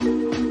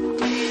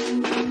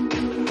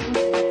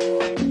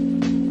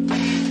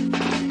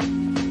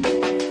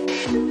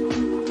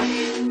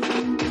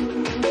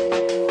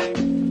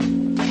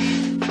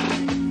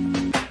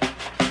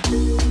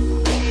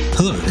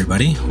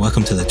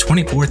welcome to the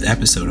 24th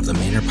episode of the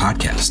Manor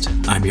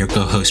Podcast. I'm your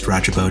co-host,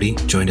 Roger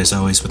Bodee, joined as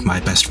always with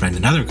my best friend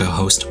and other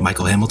co-host,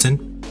 Michael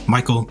Hamilton.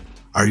 Michael,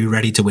 are you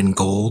ready to win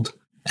gold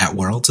at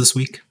Worlds this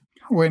week?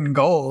 Win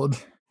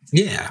gold?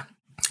 Yeah,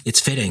 it's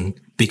fitting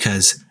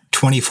because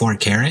 24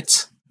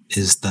 carats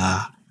is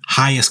the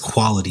highest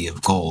quality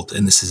of gold,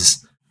 and this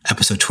is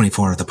episode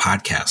 24 of the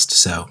podcast,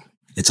 so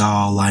it's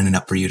all lining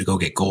up for you to go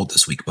get gold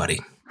this week,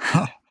 buddy.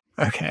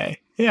 Okay.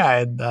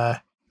 Yeah,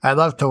 I'd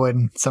love to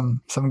win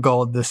some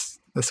gold this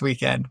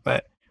weekend,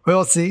 but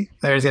we'll see.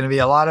 There's going to be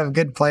a lot of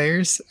good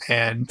players,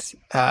 and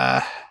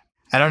I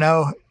don't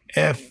know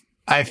if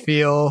I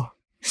feel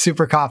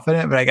super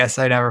confident, but I guess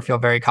I never feel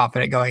very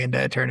confident going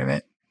into a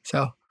tournament.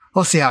 So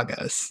we'll see how it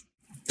goes.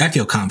 I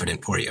feel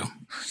confident for you.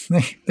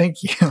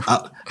 Thank you.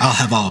 I'll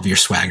have all of your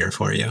swagger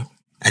for you.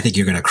 I think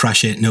you're going to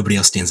crush it. Nobody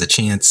else stands a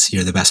chance.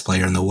 You're the best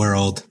player in the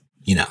world.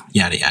 You know,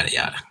 yada, yada,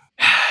 yada.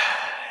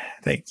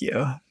 Thank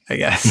you, I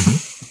guess.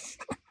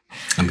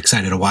 Mm-hmm. I'm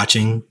excited to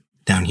watching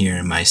down here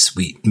in my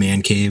sweet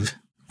man cave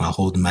while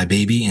holding my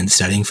baby and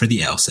studying for the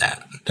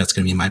LSAT. That's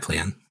going to be my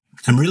plan.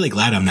 I'm really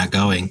glad I'm not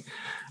going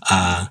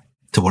to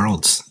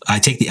Worlds. I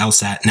take the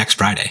LSAT next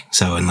Friday,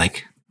 so in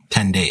like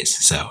 10 days.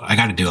 So I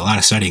got to do a lot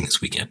of studying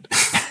this weekend.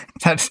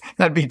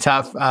 That'd be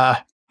tough,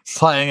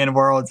 playing in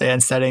Worlds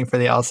and studying for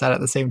the LSAT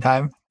at the same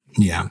time.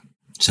 Yeah.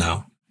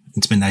 So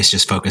it's been nice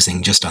just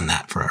focusing just on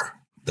that for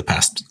the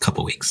past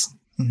couple weeks.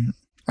 Mm-hmm.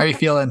 Are you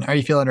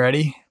feeling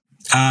ready?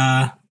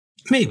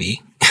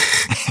 Maybe.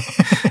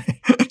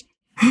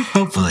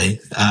 Hopefully.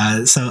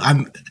 So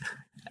I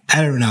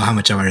don't know how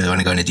much I really want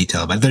to go into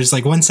detail, but there's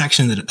like one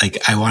section that like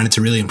I wanted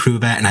to really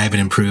improve at, and I haven't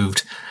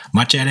improved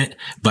much at it,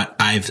 but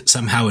I've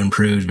somehow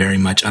improved very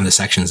much on the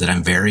sections that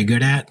I'm very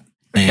good at.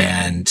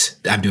 And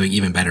I'm doing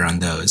even better on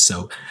those.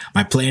 So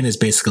my plan is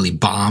basically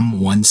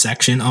bomb one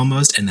section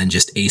almost, and then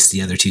just ace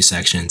the other two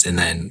sections and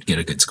then get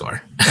a good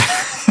score.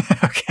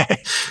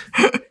 Okay.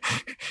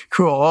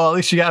 Cool. Well, at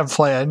least you got a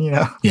plan, you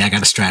know. Yeah, I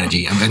got a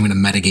strategy. I'm going to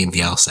metagame the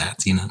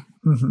LSATs, you know.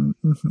 Mm-hmm,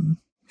 mm-hmm.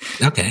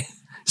 Okay.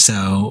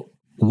 So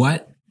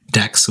what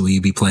decks will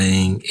you be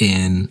playing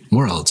in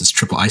Worlds? It's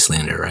triple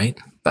Icelander, right?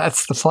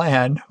 That's the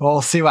plan.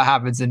 We'll see what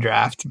happens in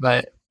draft,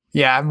 but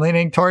yeah, I'm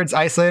leaning towards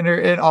Icelander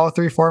in all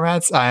three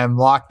formats. I am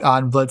locked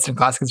on Blitz and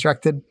Class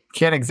Constructed.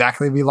 Can't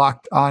exactly be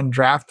locked on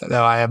draft,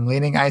 though I am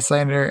leaning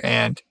Icelander,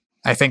 and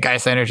I think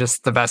Icelander is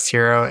just the best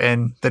hero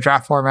in the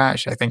draft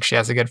format. I think she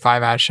has a good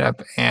 5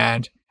 matchup,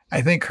 and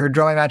I think her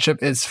Dromai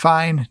matchup is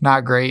fine,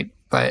 not great,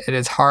 but it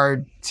is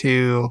hard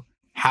to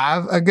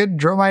have a good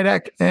Dromai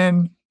deck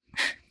in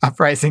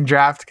Uprising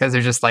draft because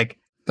there's just like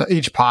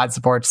each pod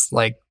supports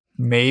like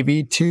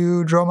maybe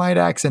 2 Dromai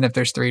decks, and if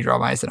there's 3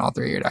 Dromais, then all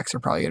 3 of your decks are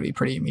probably going to be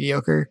pretty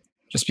mediocre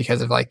just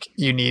because of like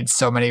you need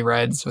so many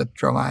reds with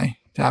Dromai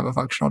to have a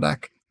functional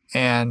deck.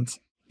 And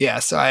yeah,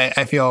 so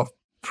I feel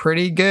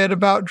pretty good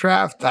about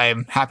draft.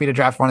 I'm happy to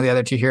draft one of the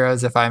other 2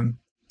 heroes if I'm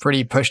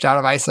pretty pushed out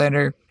of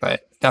Icelander,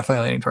 but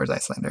definitely leaning towards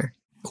Icelander.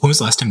 When was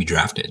the last time you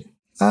drafted?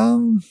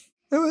 It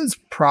was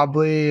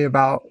probably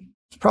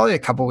a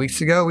couple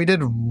weeks ago. We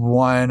did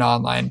one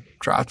online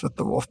draft with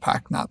the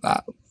Wolfpack not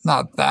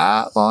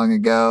that long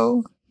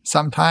ago,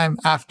 sometime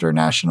after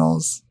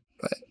Nationals,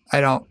 but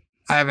I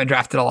haven't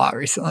drafted a lot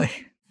recently.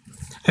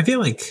 I feel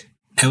like,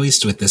 at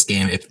least with this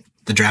game, if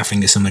the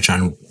drafting is so much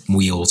on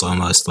wheels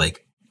almost,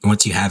 like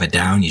once you have it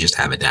down, you just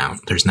have it down.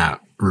 There's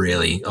not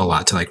really a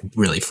lot to like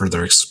really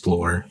further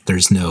explore.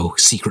 There's no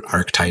secret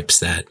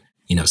archetypes that,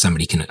 you know,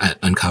 somebody can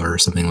uncover or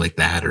something like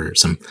that, or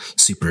some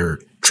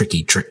super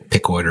tricky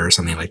pick order or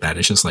something like that.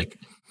 It's just like,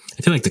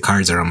 I feel like the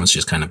cards are almost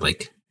just kind of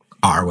like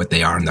are what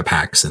they are in the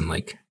packs, and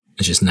like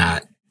it's just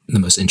not the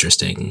most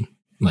interesting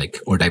like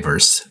or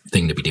diverse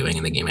thing to be doing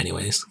in the game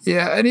anyways.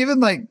 Yeah, and even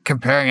like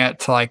comparing it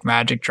to like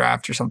Magic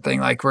Draft or something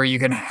like where you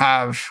can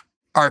have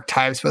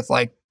archetypes with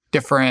like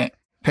different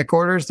pick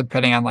orders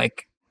depending on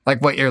like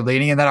what you're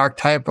leaning in that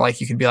archetype. Like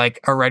you could be like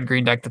a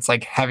red-green deck that's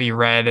like heavy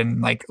red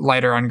and like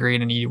lighter on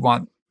green, and you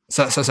want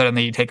so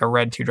suddenly you take a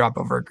red 2-drop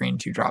over a green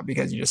 2-drop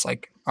because you just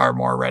like are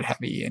more red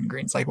heavy and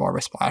green's like more of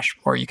a splash.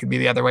 Or you could be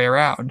the other way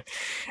around.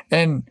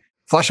 And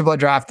Flesh of Blood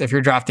draft, if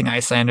you're drafting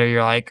Icelander,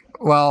 you're like,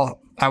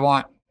 well, I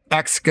want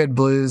X good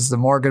blues. The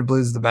more good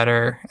blues, the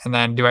better. And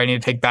then do I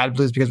need to take bad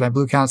blues because my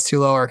blue count's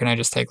too low, or can I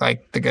just take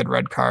like the good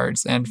red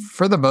cards? And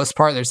for the most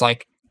part, there's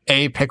like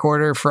a pick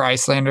order for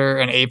Icelander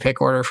and a pick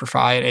order for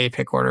Fi and a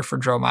pick order for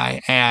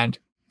Dromai. And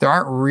there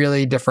aren't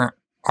really different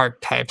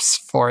archetypes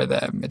for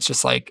them. It's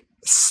just like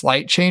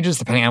slight changes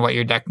depending on what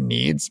your deck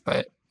needs.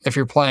 But if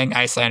you're playing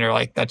Icelander,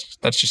 like that's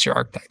just your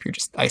archetype. You're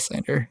just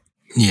Icelander.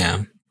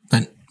 Yeah,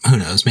 but who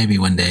knows? Maybe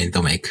one day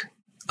they'll make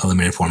a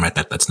limited format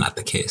that's not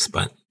the case.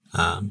 But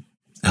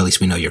at least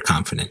we know you're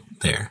confident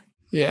there.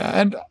 Yeah,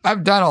 and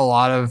I've done a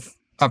lot of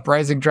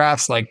Uprising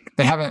drafts. Like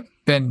they haven't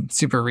been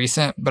super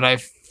recent, but I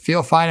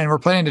feel fine. And we're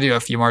planning to do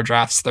a few more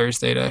drafts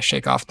Thursday to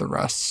shake off the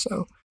rust.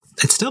 So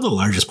it's still the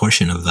largest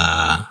portion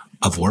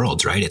of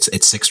Worlds, right?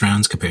 It's 6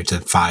 rounds compared to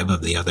 5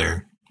 of the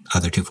other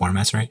 2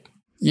 formats, right?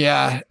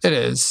 Yeah, it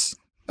is.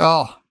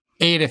 Oh,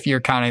 8 if you're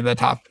counting the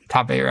top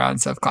 8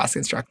 rounds of Class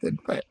Constructed,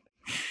 but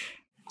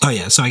Oh,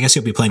 yeah. So I guess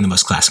you'll be playing the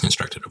most class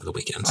constructed over the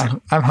weekend.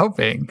 So. I'm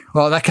hoping.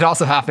 Well, that could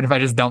also happen if I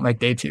just don't make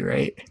day 2,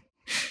 right?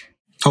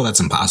 Oh, that's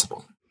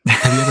impossible.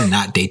 Have you ever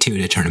not day 2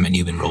 at a tournament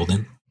you've enrolled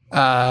in?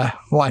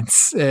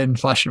 Once in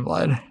Flesh and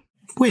Blood.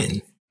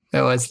 When?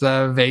 It was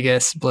the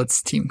Vegas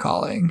Blitz team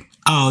calling.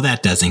 Oh,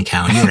 that doesn't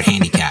count. You were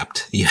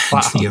handicapped.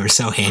 Wow. You were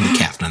so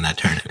handicapped on that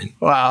tournament.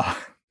 Wow.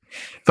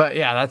 But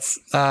yeah, that's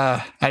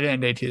I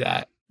didn't day 2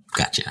 that.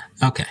 Gotcha.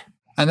 Okay.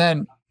 And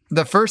then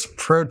the first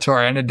Pro Tour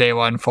I ended day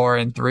 1, 4,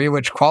 and 3,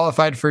 which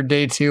qualified for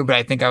day 2, but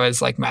I think I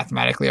was like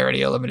mathematically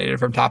already eliminated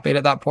from top 8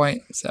 at that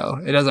point. So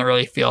it doesn't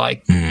really feel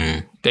like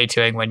day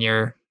 2ing when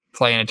you're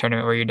playing a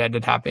tournament where you're dead to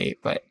top 8.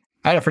 But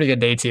I had a pretty good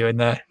day 2 in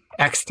the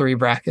X3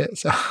 bracket.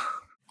 So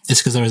it's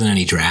because there wasn't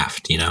any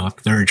draft, you know? If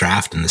there were a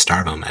draft in the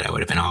Starvo meta, it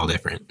would have been all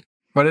different.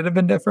 Would it have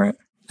been different?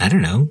 I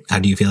don't know. How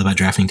do you feel about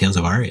drafting Tales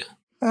of Aria?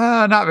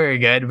 Not very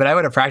good, but I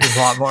would have practiced a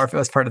lot more if it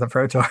was part of the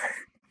Pro Tour.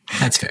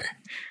 That's fair.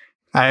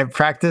 I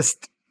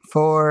practiced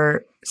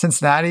for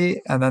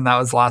Cincinnati, and then that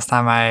was the last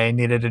time I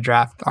needed to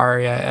draft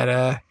Aria at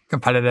a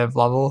competitive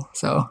level.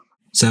 So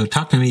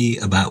talk to me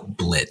about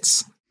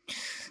Blitz.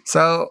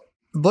 So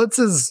Blitz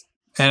is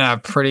in a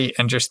pretty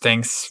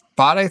interesting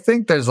spot. I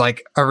think there's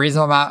like a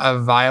reasonable amount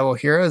of viable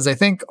heroes. I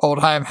think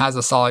Oldheim has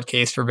a solid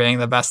case for being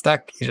the best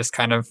deck. He just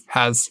kind of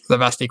has the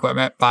best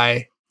equipment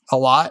by a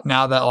lot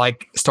now that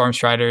like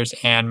Stormstriders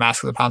and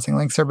Mask of the Pouncing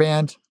Lynx are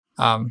banned.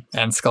 And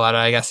Scaletta,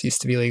 I guess,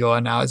 used to be legal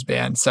and now is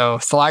banned. So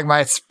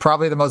Stalagmite's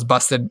probably the most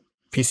busted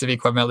piece of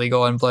equipment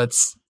legal in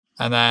Blitz.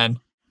 And then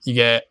you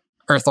get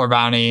Earthlore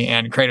Bounty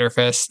and Crater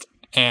Fist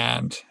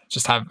and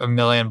just have a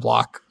million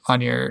block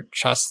on your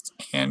chest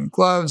and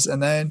gloves.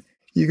 And then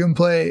you can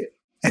play,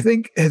 I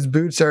think his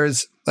boots are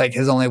his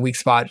only weak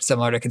spot,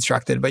 similar to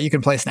Constructed, but you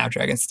can play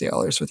Snapdragon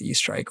Stealers with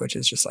E-Strike, which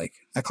is just like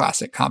a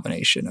classic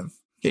combination of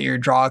get your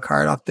draw a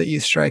card off the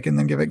E-Strike and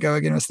then give it go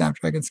again with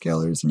Snapdragon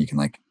Scalers, and you can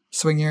like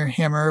swing your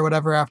hammer or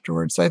whatever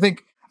afterwards. So I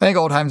think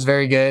Oldheim's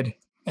very good.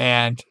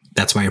 And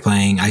that's why you're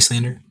playing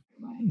Icelander?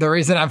 The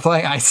reason I'm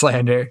playing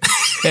Icelander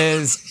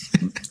is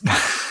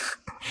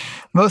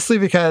mostly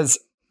because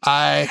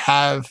I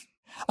have,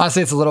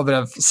 honestly, it's a little bit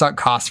of sunk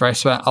cost where I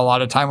spent a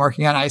lot of time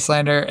working on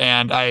Icelander,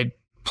 and I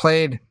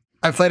played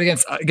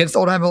against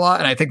Oldheim a lot,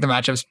 and I think the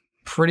matchup's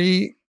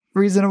pretty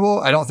reasonable.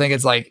 I don't think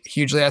it's like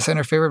hugely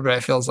Icelander favored, but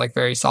it feels like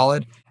very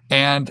solid.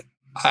 And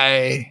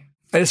I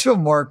just feel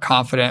more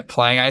confident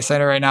playing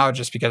Icelander right now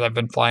just because I've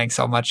been playing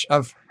so much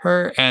of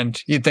her. And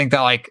you'd think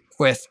that like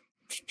with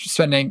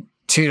spending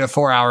 2 to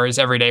 4 hours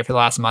every day for the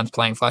last month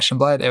playing Flesh and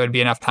Blood, it would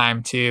be enough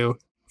time to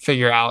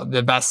figure out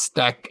the best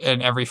deck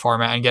in every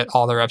format and get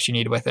all the reps you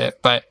need with it.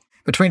 But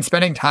between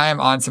spending time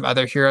on some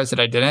other heroes that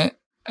I didn't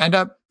end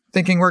up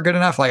thinking were good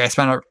enough, like I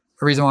spent a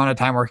reasonable amount of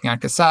time working on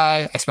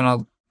Kasai, I spent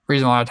a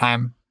reasonable amount of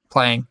time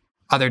playing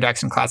other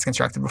decks in Class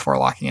Constructed before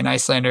locking in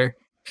Icelander.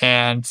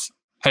 And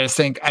I just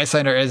think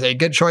Icelander is a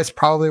good choice,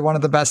 probably one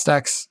of the best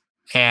decks.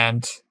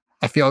 And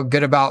I feel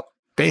good about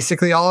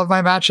basically all of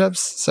my matchups.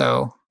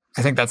 So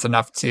I think that's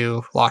enough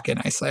to lock in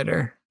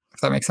Icelander,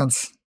 if that makes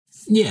sense.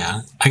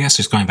 Yeah. I guess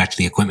just going back to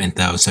the equipment,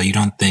 though. So you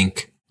don't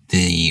think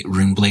the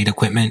Runeblade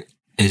equipment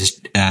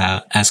is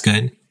as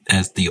good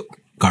as the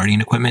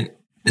Guardian equipment,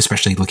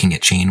 especially looking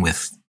at Chain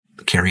with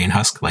Carrion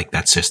Husk? Like,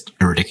 that's just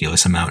a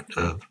ridiculous amount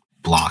of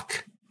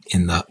block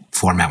in the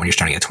format when you're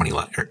starting at 20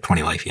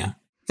 life, yeah.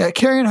 Yeah,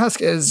 Carrion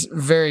Husk is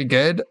very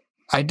good.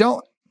 I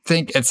don't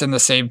think it's in the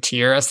same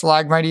tier as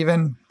Stalagmite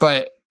even,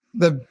 but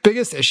the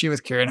biggest issue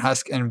with Carrion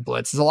Husk and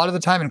Blitz is a lot of the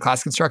time in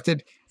Class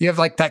Constructed, you have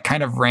like that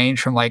kind of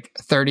range from like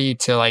 30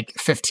 to like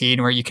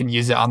 15 where you can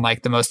use it on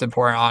like the most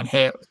important on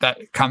hit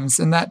that comes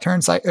in that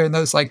turn cycle, in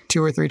those like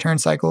 2 or 3 turn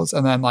cycles.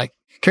 And then like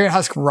Carrion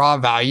Husk raw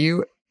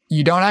value,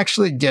 you don't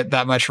actually get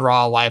that much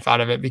raw life out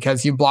of it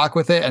because you block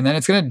with it and then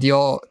it's going to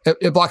deal,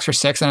 it blocks for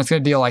 6 and it's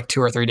going to deal like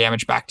 2 or 3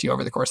 damage back to you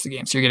over the course of the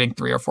game. So you're getting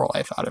 3 or 4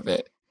 life out of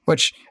it,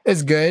 which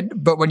is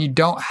good. But when you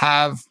don't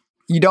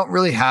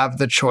really have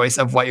the choice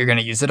of what you're going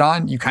to use it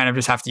on, you kind of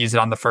just have to use it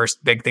on the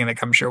first big thing that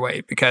comes your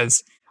way,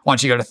 because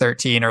once you go to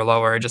 13 or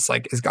lower, it just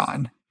like is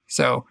gone.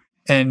 So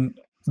in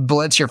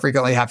Blitz, you're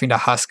frequently having to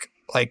husk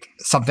like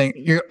something.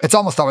 It's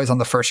almost always on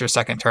the first or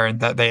second turn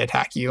that they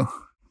attack you.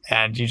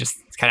 And you just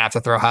kind of have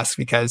to throw husk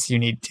because you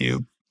need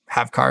to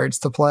have cards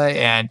to play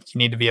and you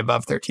need to be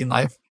above 13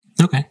 life.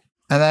 Okay.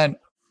 And then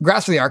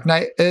Grasp of the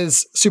Arknight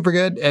is super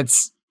good. It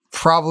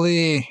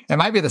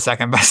might be the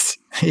second best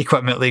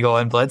equipment legal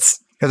in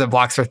Blitz because it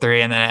blocks for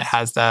 3 and then it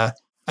has the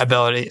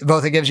ability.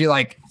 Both it gives you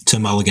like to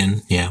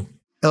mulligan, yeah.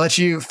 It lets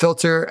you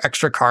filter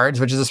extra cards,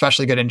 which is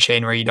especially good in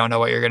Chain where you don't know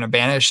what you're going to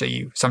banish. So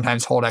you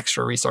sometimes hold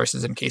extra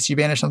resources in case you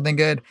banish something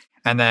good.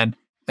 And then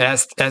it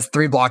has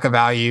 3 block of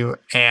value,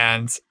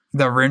 and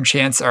the rune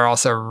chants are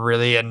also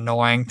really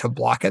annoying to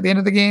block at the end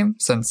of the game,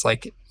 since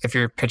like if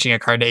you're pitching a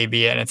card to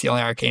AB and it's the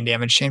only arcane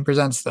damage Chain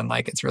presents, then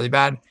like it's really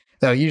bad.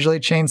 Though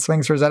usually Chain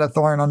swings Rosetta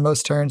Thorn on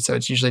most turns, so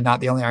it's usually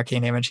not the only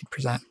arcane damage he'd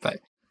present.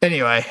 But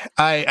anyway,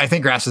 I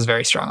think Grasp is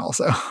very strong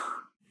also.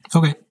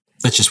 Okay.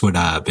 That just would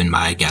have been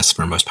my guess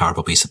for most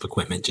powerful piece of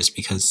equipment, just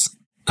because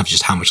of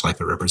just how much life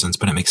it represents,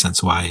 but it makes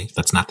sense why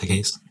that's not the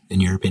case, in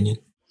your opinion.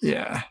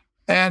 Yeah.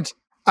 And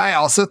I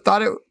also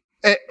thought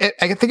I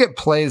think it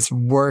plays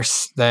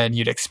worse than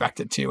you'd expect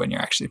it to when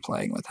you're actually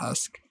playing with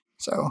Husk.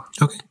 So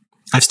okay,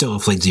 I've still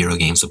played 0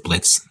 games with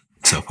Blitz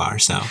so far,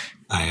 so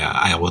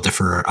I will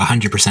defer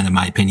 100% of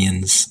my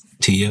opinions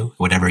to you.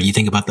 Whatever you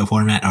think about the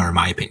format are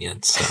my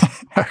opinions. So.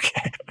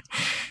 Okay,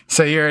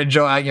 so you're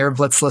enjoying your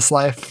Blitzless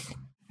life?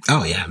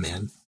 Oh yeah,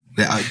 man.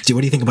 What do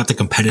you think about the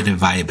competitive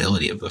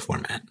viability of the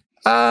format?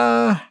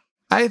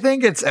 I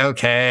think it's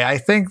okay. I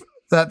think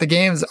that the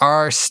games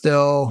are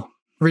still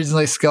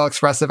reasonably skill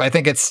expressive. I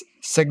think it's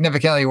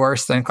significantly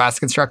worse than class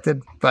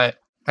constructed, but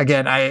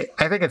again, I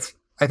think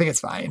it's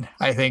fine.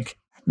 I think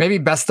maybe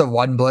best of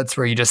one Blitz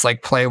where you just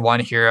like play one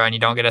hero and you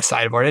don't get a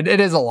sideboard. It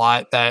is a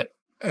lot that,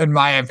 in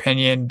my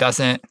opinion,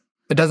 doesn't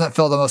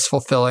feel the most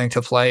fulfilling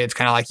to play. It's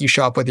kind of like you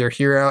show up with your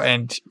hero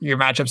and your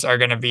matchups are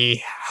going to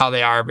be how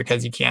they are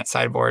because you can't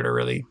sideboard or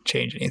really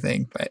change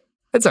anything, but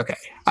it's okay.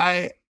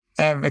 I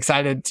am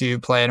excited to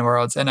play in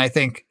Worlds, and I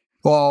think,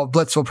 well,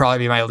 Blitz will probably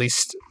be my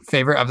least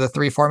favorite of the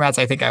 3 formats.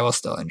 I think I will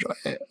still enjoy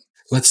it.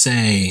 Let's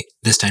say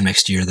this time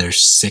next year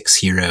there's 6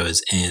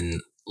 heroes in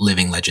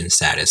Living Legend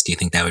status. Do you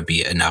think that would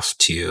be enough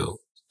to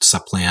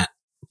supplant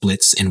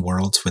Blitz in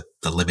Worlds with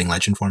the Living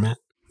Legend format?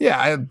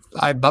 Yeah,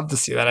 I'd love to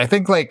see that. I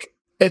think like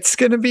it's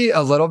going to be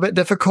a little bit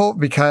difficult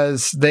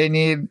because they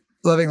need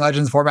Living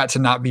Legends format to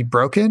not be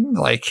broken.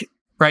 Like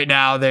right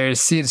now there's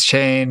Seeds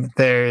Chain,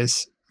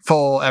 there's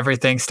full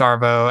everything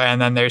Starvo,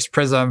 and then there's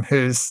Prism,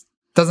 who's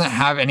doesn't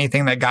have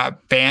anything that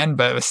got banned,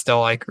 but it was still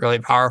like really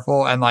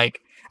powerful. And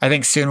like, I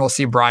think soon we'll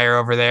see Briar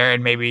over there,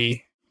 and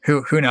maybe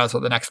who knows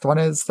what the next one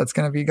is that's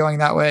going to be going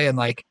that way. And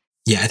like,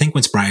 yeah, I think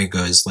once Briar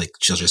goes, like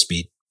she'll just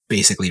be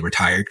basically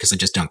retired because I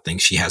just don't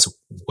think she has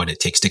what it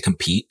takes to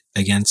compete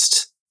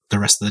against the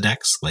rest of the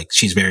decks. Like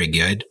she's very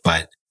good,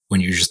 but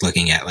when you're just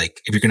looking at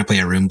like, if you're going to play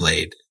a Rune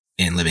Blade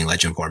in Living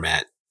Legend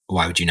format,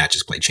 why would you not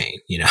just play Chain,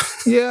 you know?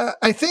 Yeah,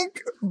 I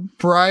think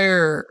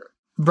Briar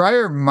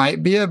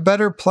might be a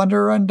better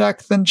Plunder Run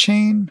deck than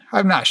Chain.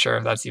 I'm not sure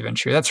if that's even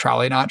true. That's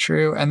probably not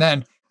true. And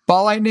then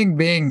Ball Lightning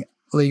being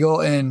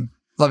legal in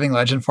Living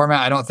Legend format,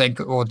 I don't think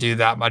will do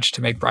that much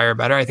to make Briar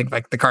better. I think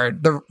like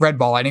the red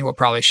Ball Lightning will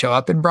probably show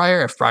up in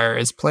Briar if Briar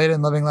is played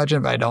in Living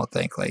Legend, but I don't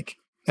think like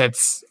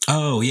it's.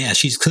 Oh yeah,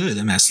 she's clearly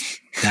the best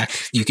deck.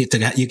 You get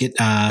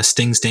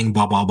Sting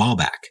ball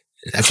back.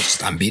 That's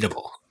just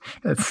unbeatable.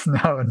 It's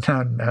no.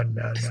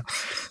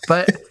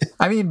 But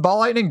I mean, Ball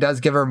Lightning does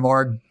give her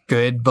more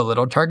good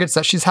belittled targets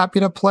that she's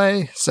happy to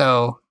play.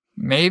 So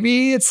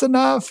maybe it's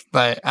enough,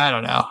 but I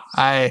don't know.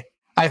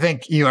 I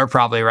think you are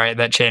probably right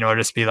that Chain will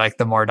just be like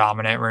the more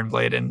dominant Rune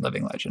Blade in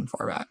Living Legend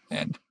format.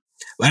 And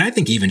I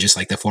think even just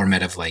like the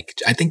format of like,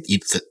 I think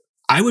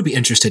I would be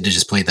interested to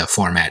just play the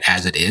format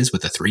as it is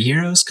with the 3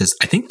 heroes, because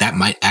I think that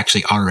might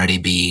actually already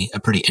be a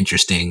pretty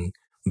interesting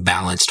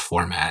balanced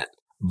format,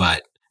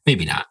 but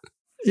maybe not.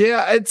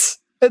 Yeah,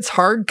 it's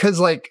hard because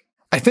like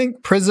I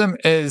think Prism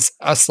is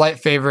a slight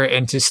favorite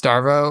into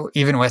Starvo,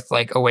 even with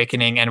like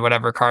Awakening and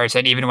whatever cards,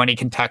 and even when he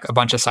can tech a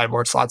bunch of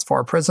sideboard slots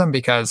for Prism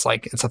because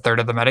like it's a third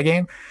of the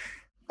metagame.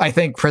 I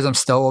think Prism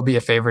still will be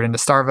a favorite into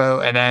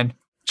Starvo, and then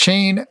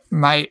Chain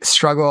might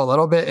struggle a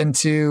little bit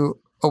into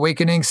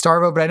Awakening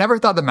Starvo, but I never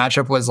thought the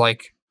matchup was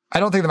like, I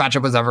don't think the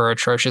matchup was ever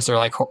atrocious or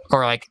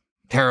like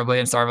terribly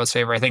in Starvo's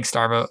favor. I think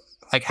Starvo,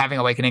 like having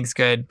Awakening's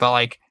good, but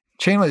like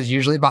Chain was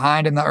usually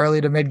behind in the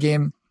early to mid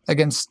game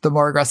against the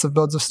more aggressive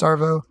builds of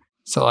Starvo.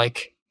 So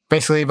like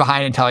basically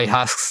behind until he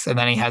husks and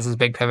then he has his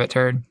big pivot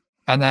turn.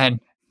 And then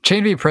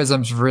Chain v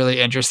Prism's really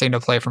interesting to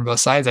play from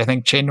both sides. I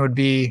think Chain would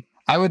be,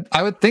 I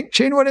would think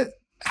Chain wouldn't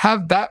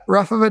have that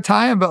rough of a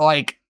time, but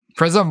like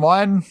Prism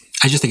won.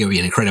 I just think it would be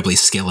an incredibly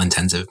skill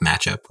intensive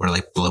matchup where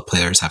like both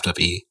players have to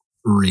be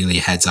really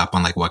heads up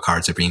on like what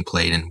cards are being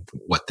played and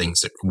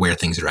where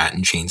things are at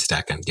in Chain's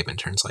deck on given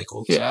turn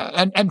cycles.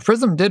 Yeah, and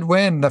Prism did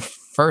win the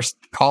first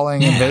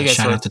calling in Vegas.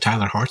 Shout out to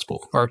Tyler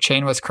Hartspool. Where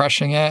Chain was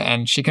crushing it,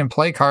 and she can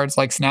play cards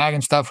like Snag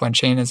and stuff. When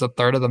Chain is a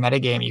third of the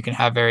metagame, you can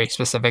have very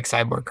specific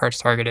sideboard cards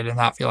targeted and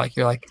not feel like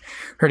you're like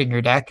hurting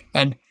your deck.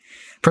 And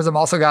Prism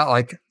also got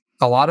like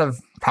a lot of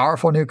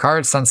powerful new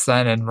cards since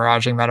then, and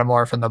Miraging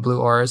Metamorph and the blue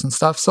auras and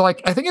stuff. So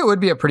like I think it would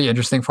be a pretty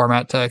interesting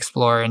format to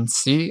explore and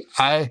see.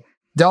 I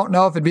don't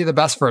know if it'd be the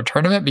best for a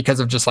tournament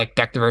because of just like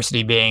deck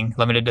diversity being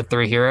limited to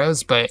 3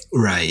 heroes, but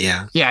right,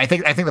 yeah. Yeah, I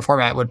think the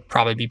format would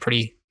probably be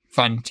pretty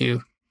fun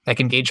to like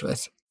engage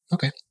with.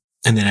 Okay.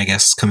 And then I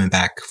guess coming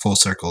back full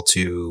circle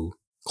to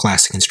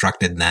Classic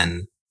Constructed,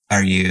 then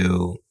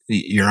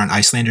you're on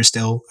Icelander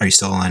still? Are you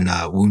still on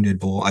Wounded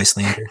Bull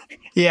Icelander?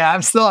 Yeah,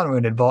 I'm still on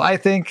Wounded Bull. I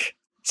think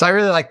so. I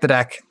really like the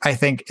deck. I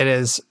think it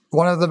is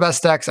one of the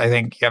best decks. I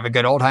think you have a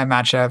good Oldhim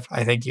matchup.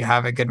 I think you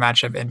have a good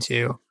matchup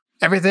into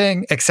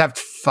everything except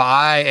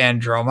Fi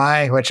and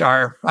Dromai, which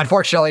are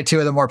unfortunately 2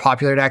 of the more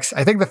popular decks.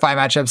 I think the Fi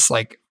matchup's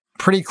like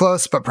pretty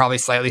close, but probably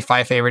slightly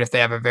Fi favorite if they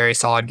have a very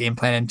solid game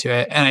plan into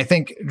it. And I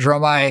think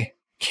Dromai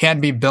can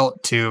be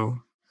built to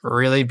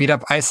really beat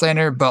up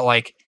Icelander, but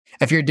like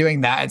if you're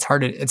doing that, it's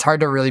hard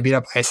to really beat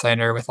up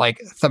Icelander with like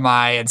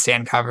Thamai and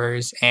Sand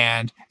Covers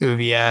and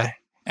Uvia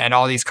and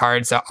all these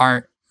cards that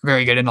aren't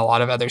very good in a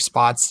lot of other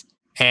spots.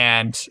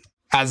 And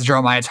as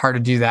Dromai, it's hard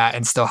to do that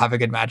and still have a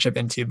good matchup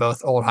into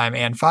both Oldhim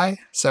and Fi.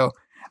 So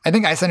I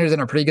think Icelander's in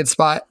a pretty good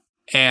spot.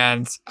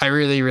 And I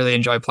really, really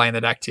enjoy playing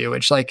the deck too,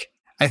 which like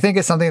I think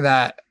is something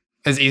that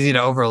is easy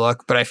to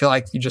overlook, but I feel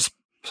like you just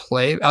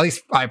play, at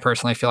least I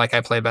personally feel like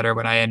I play better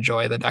when I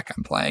enjoy the deck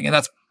I'm playing. And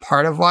that's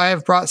part of why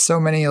I've brought so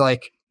many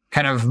like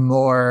kind of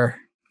more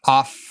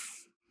off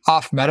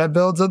meta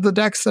builds of the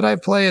decks that I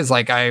play, is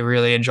like I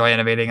really enjoy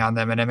innovating on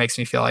them and it makes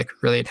me feel like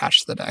really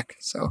attached to the deck.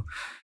 So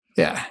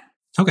yeah.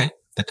 Okay.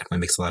 That definitely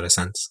makes a lot of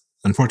sense.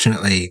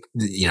 Unfortunately,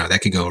 you know,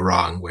 that could go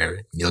wrong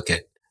where you look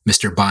at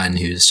Mr. Bun,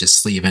 who's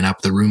just sleeving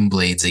up the Rune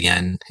Blades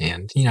again.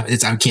 And, you know,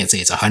 I can't say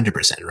it's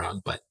 100%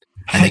 wrong, but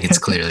I think it's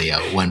clearly a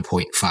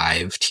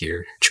 1.5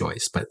 tier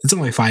choice. But it's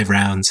only 5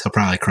 rounds. He'll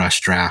probably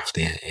crush draft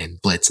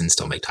and blitz and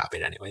still make top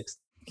 8 anyways.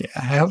 Yeah,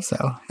 I hope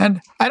so.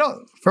 And I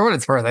don't, for what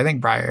it's worth, I think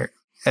Briar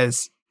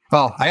is,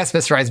 well, I guess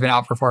Viscerai has been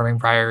outperforming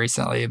Briar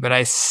recently, but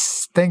I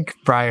think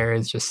Briar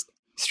is just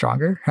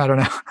stronger. I don't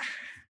know.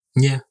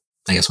 Yeah,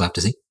 I guess we'll have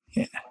to see.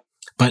 Yeah.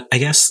 But I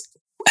guess,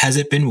 has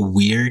it been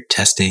weird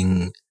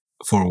testing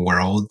for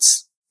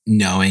Worlds,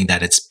 knowing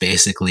that it's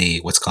basically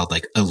what's called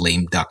like a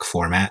lame duck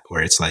format,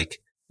 where it's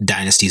like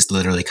Dynasty's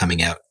literally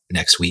coming out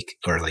next week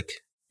or like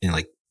in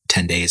like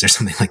 10 days or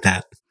something like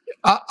that?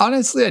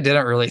 Honestly, I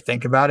didn't really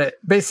think about it.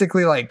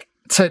 Basically, like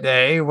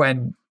today,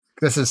 when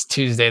this is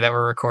Tuesday that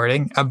we're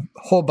recording, a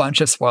whole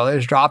bunch of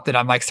spoilers dropped and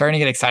I'm like starting to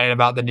get excited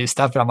about the new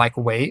stuff. And I'm like,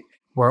 wait,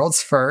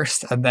 Worlds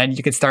first, and then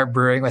you could start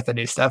brewing with the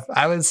new stuff.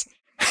 I was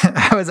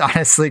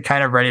honestly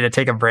kind of ready to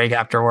take a break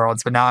after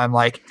Worlds, but now I'm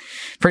like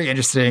pretty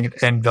interested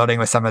in building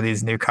with some of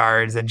these new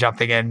cards and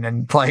jumping in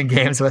and playing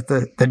games with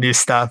the new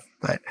stuff.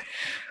 But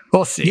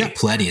we'll see. You got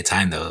plenty of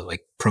time though.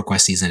 Like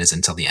ProQuest season is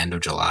until the end of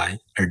July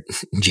or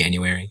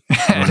January.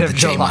 End of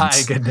July,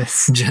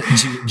 goodness.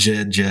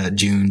 June,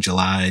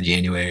 July,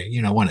 January.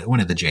 You know,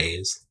 one of the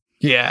J's.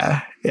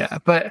 Yeah.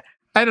 But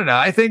I don't know.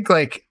 I think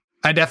like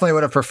I definitely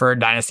would have preferred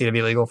Dynasty to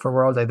be legal for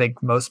Worlds. I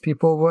think most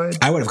people would.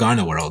 I would have gone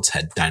to Worlds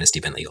had Dynasty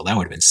been legal. That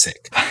would have been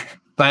sick.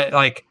 But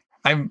like,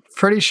 I'm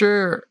pretty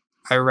sure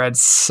I read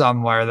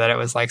somewhere that it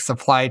was like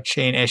supply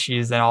chain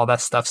issues and all that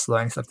stuff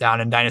slowing stuff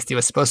down. And Dynasty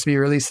was supposed to be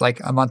released like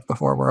a month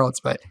before Worlds,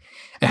 but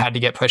it had to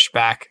get pushed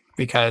back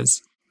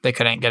because they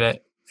couldn't get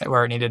it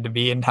where it needed to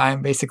be in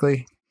time,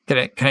 basically.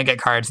 Couldn't get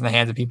cards in the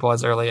hands of people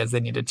as early as they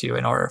needed to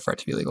in order for it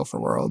to be legal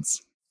for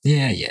Worlds.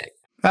 Yeah.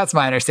 That's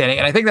my understanding.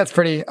 And I think that's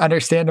pretty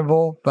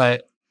understandable,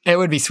 but it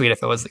would be sweet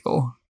if it was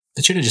legal.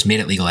 They should have just made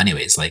it legal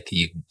anyways. Like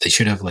they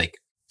should have like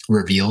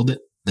revealed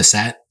the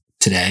set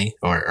today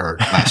or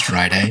last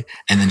Friday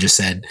and then just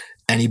said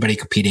anybody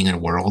competing in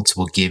Worlds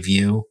will give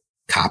you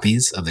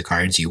copies of the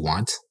cards you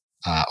want.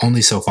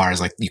 Only so far as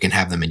like you can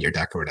have them in your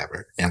deck or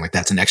whatever. And like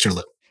that's an extra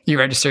you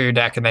register your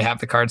deck and they have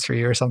the cards for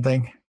you or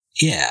something.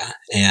 Yeah.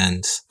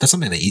 And that's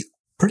something that you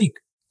pretty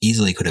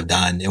easily could have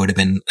done. It would have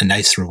been a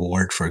nice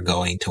reward for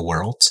going to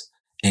Worlds.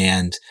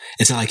 And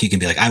it's not like you can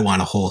be like, I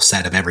want a whole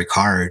set of every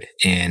card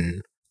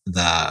in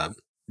the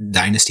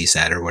Dynasty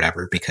set or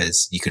whatever,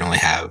 because you can only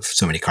have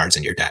so many cards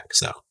in your deck.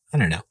 So I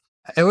don't know.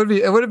 It would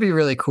be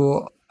really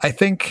cool. I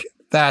think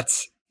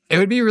it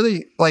would be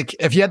really like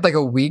if you had like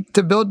a week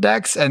to build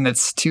decks and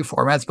it's 2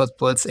 formats, both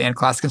Blitz and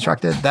Class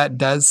Constructed, that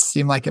does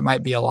seem like it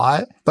might be a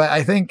lot. But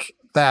I think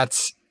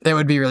it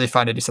would be really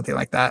fun to do something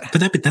like that.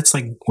 But that's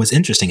like what's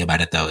interesting about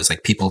it though, is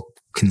like people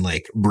can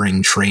like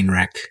bring train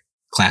wreck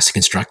Class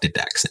Constructed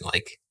decks and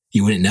like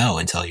you wouldn't know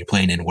until you're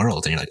playing in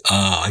Worlds and you're like,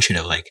 oh, I should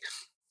have like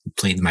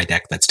played my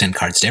deck that's 10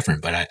 cards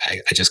different, but I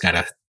just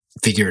gotta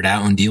figure it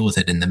out and deal with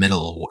it in the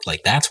middle.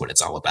 Like that's what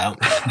it's all about,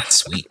 man. That's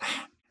sweet.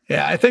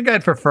 Yeah, I think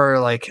I'd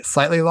prefer like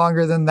slightly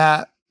longer than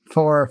that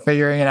for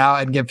figuring it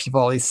out and give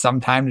people at least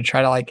some time to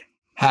try to like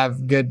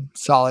have good,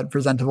 solid,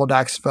 presentable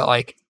decks. But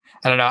like,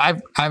 I don't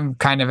know, I'm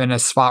kind of in a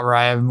spot where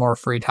I have more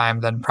free time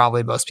than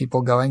probably most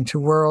people going to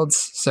Worlds.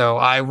 So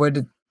I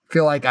would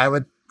feel like I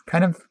would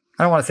kind of,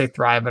 I don't want to say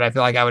thrive, but I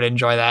feel like I would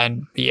enjoy that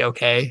and be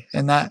okay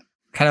in that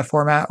kind of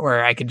format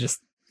where I could just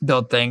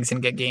build things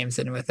and get games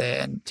in with it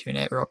and tune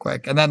it real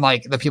quick. And then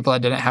like the people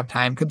that didn't have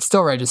time could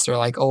still register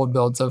like old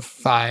builds of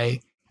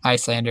Fi,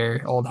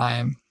 Icelander,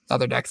 Oldhim,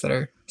 other decks that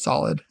are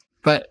solid.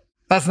 But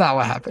that's not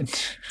what happened.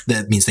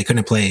 That means they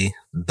couldn't play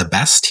the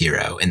best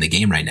hero in the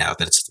game right now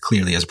that's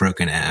clearly as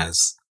broken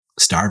as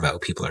Starvo,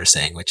 people are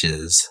saying, which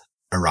is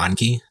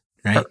Aranki,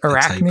 right?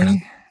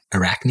 Arachne?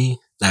 Arachne?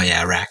 Oh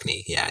yeah,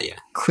 Arachne. Yeah.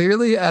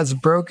 Clearly as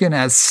broken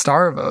as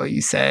Starvo,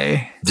 you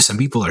say? Some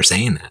people are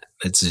saying that.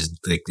 It's just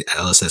like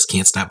LSS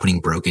can't stop putting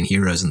broken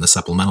heroes in the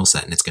supplemental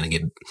set and it's going to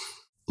get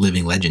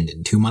Living Legend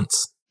in 2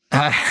 months.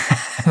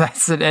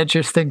 That's an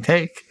interesting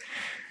take.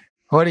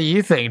 What do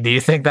you think? Do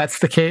you think that's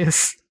the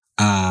case?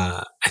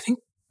 I think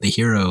the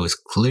hero is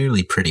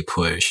clearly pretty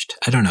pushed.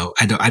 I don't know.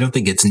 I don't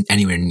think it's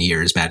anywhere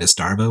near as bad as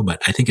Starvo,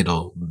 but I think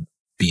it'll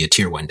be a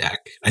tier 1 deck.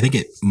 I think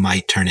it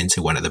might turn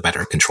into one of the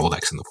better control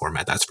decks in the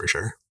format, that's for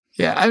sure.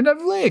 Yeah, I'm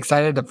definitely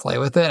excited to play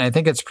with it, and I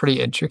think it's pretty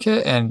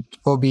intricate and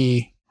will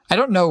be... I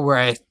don't know where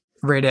I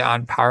rate it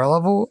on power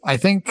level. I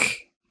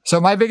think So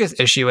my biggest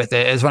issue with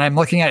it is when I'm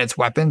looking at its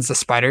weapons, the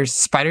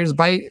spiders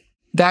bite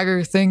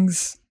dagger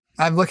things.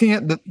 I'm looking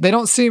at they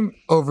don't seem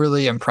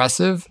overly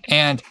impressive.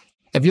 And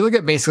if you look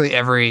at basically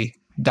every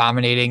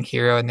dominating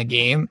hero in the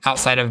game,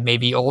 outside of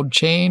maybe Old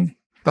Chain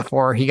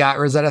before he got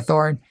Rosetta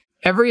Thorn,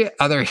 every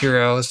other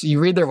heroes, you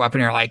read their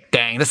weapon, you're like,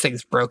 dang, this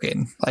thing's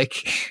broken.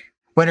 Like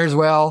Winter's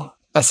Well,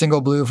 a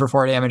single blue for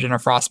 4 damage and a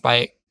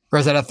frostbite.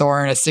 Rosetta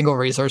Thorn, a single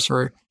resource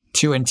for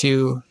 2 and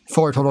 2,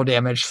 4 total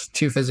damage,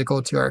 2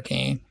 physical, 2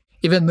 arcane.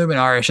 Even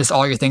Luminar is just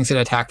all your things that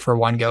attack for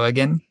 1 go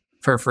again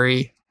for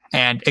free.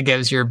 And it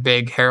gives your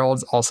big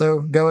heralds also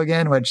go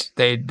again, which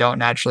they don't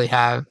naturally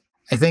have.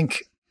 I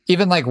think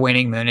even like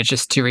Waning Moon, it's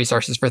just 2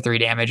 resources for 3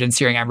 damage, and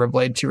Searing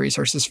Emberblade, 2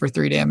 resources for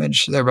 3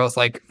 damage. They're both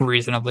like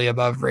reasonably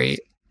above rate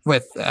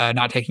with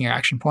not taking your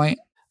action point.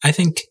 I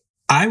think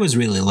I was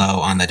really low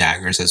on the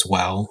daggers as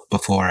well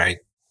before I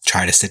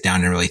try to sit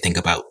down and really think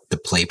about the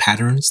play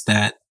patterns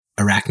that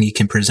Arachne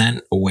can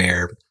present,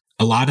 where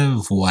a lot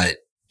of what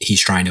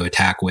he's trying to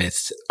attack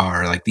with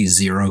are like these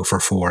 0 for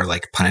 4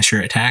 like Punisher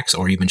attacks,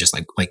 or even just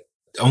like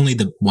only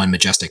the one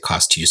Majestic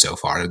cost 2 so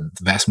far. The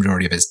vast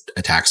majority of his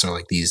attacks are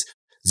like these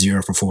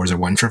 0 for 4s or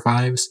 1 for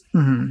 5s.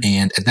 Mm-hmm.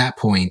 And at that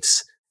point,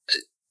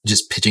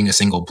 just pitching a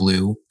single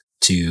blue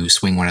to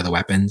swing one of the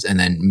weapons and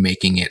then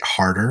making it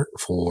harder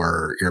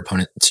for your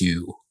opponent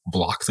to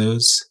block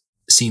those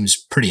seems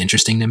pretty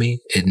interesting to me.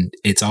 And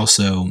it's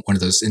also one of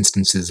those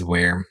instances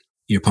where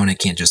your opponent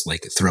can't just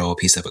like throw a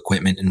piece of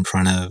equipment in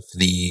front of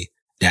the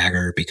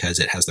dagger because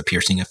it has the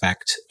piercing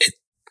effect.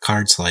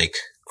 Cards like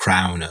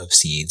Crown of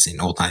Seeds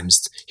and Old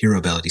Times hero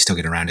ability still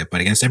get around it,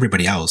 but against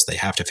everybody else, they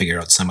have to figure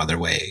out some other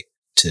way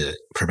to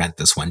prevent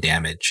this 1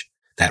 damage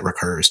that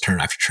recurs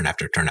turn after turn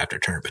after turn after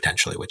turn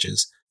potentially, which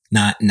is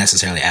not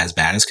necessarily as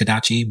bad as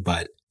Kodachi,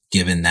 but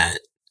given that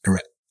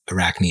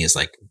Arachne is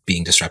like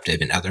being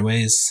disruptive in other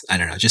ways, I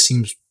don't know, it just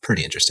seems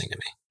pretty interesting to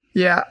me.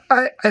 Yeah,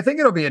 I think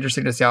it'll be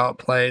interesting to see how it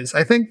plays.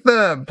 I think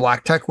the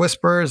Black Tech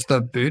Whisperers,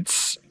 the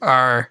boots,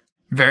 are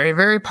very,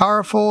 very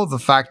powerful. The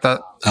fact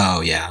that...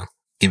 Oh, yeah.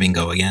 Giving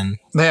go again.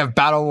 They have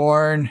Battle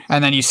Worn,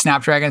 and then you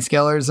Snapdragon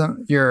Scalers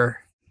your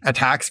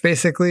attacks,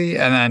 basically,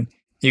 and then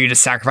you can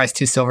just sacrifice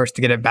 2 silvers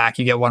to get it back.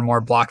 You get 1 more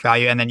block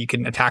value, and then you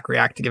can attack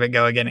react to give it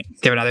go again,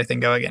 give another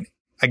thing go again.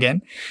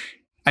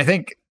 I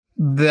think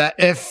that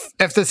if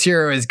this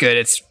hero is good,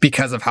 it's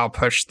because of how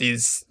pushed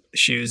these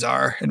shoes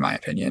are, in my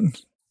opinion.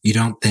 You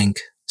don't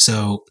think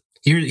so?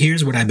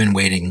 Here's what I've been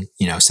waiting,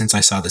 since I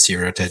saw this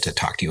hero to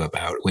talk to you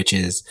about, which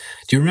is,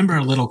 do you remember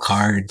a little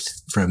card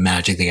from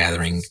Magic the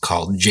Gathering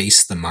called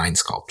Jace the Mind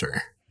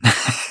Sculptor?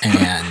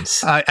 And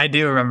I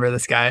do remember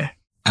this guy.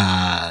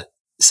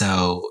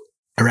 So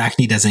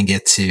Arachne doesn't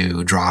get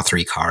to draw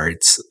 3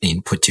 cards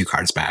and put 2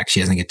 cards back. She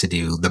doesn't get to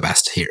do the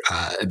best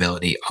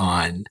ability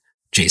on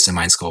Jace the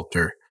Mind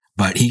Sculptor,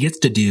 but he gets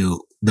to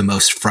do the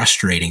most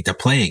frustrating to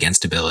play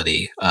against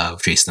ability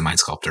of Jace the Mind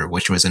Sculptor,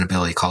 which was an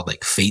ability called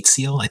like Fate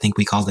Seal, I think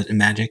we called it in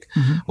Magic,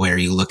 where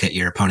you look at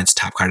your opponent's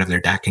top card of their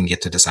deck and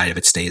get to decide if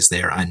it stays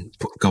there and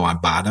go on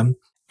bottom.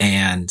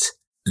 And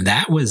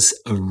that was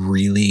a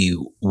really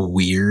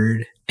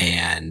weird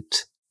and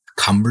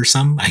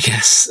cumbersome, I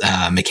guess,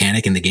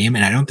 mechanic in the game.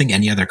 And I don't think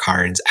any other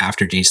cards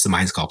after Jace the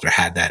Mind Sculptor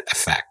had that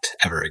effect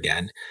ever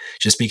again,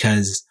 just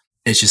because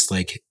it's just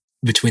like,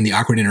 between the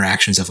awkward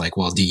interactions of like,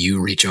 well, do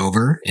you reach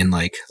over and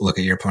like look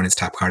at your opponent's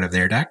top card of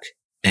their deck,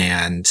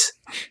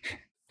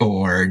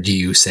 or do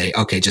you say,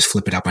 okay, just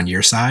flip it up on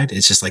your side?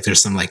 It's just like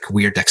there's some like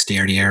weird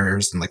dexterity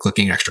errors and like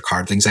looking at extra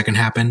card things that can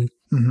happen.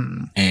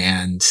 Mm-hmm.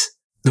 And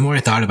the more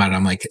I thought about it,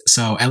 I'm like,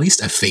 so at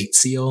least a Fate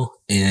Seal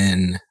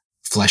in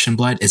Flesh and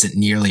Blood isn't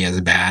nearly as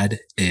bad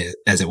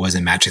as it was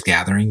in Magic the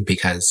Gathering,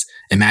 because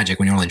in Magic,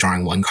 when you're only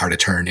drawing 1 card a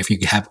turn, if you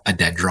have a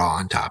dead draw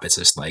on top, it's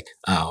just like,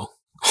 oh,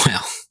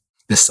 well,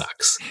 this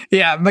sucks.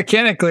 Yeah,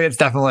 mechanically, it's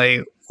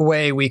definitely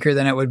way weaker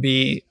than it would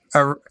be.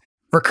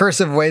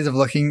 Recursive ways of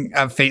looking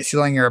at Fate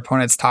Sealing your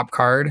opponent's top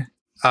card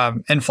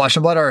in Flesh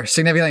and Blood are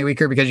significantly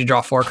weaker because you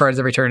draw 4 cards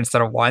every turn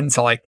instead of 1.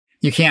 So like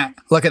you can't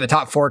look at the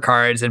top 4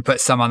 cards and put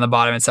some on the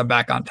bottom and some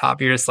back on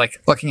top. You're just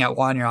like looking at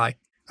one. You're like,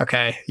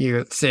 okay,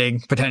 you're seeing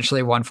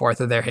potentially 1/4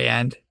 of their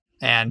hand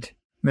and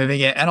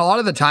moving it. And a lot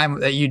of the time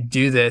that you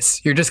do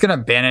this, you're just going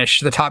to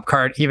banish the top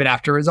card even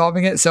after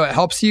resolving it. So it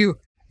helps you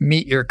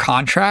meet your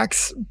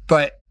contracts,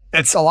 but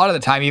it's a lot of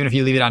the time, even if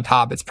you leave it on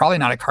top, it's probably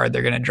not a card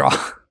they're going to draw.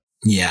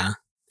 Yeah.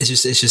 It's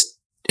just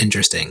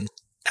interesting.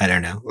 I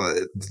don't know.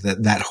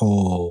 That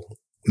whole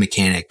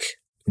mechanic,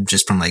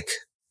 just from like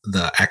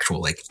the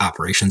actual like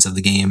operations of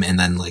the game, and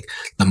then like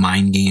the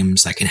mind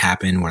games that can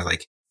happen where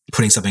like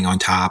putting something on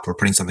top or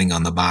putting something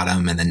on the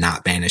bottom and then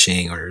not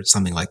banishing or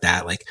something like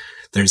that. Like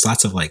there's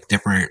lots of like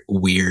different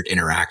weird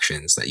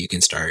interactions that you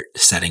can start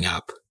setting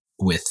up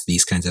with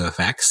these kinds of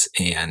effects.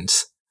 And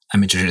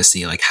I'm interested to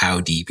see like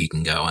how deep you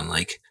can go on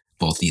like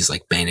both these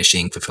like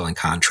banishing, fulfilling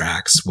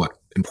contracts, what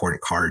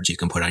important cards you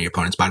can put on your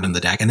opponent's bottom of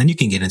the deck. And then you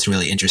can get into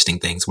really interesting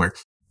things where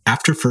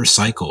after first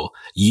cycle,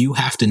 you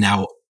have to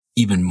now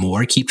even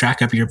more keep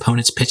track of your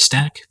opponent's pitch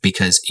stack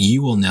because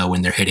you will know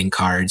when they're hitting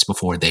cards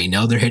before they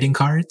know they're hitting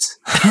cards.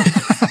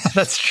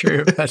 That's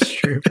true. That's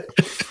true.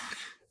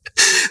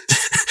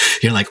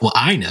 You're like, well,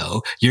 I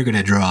know you're going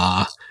to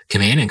draw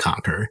Command and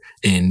Conquer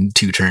in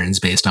 2 turns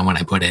based on when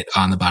I put it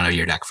on the bottom of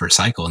your deck for a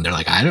cycle. And they're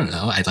like, I don't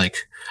know.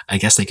 I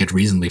guess they could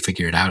reasonably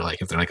figure it out.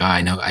 Like if they're like, oh,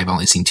 I know I've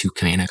only seen 2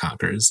 Command and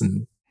Conquers.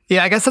 And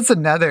yeah, I guess that's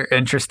another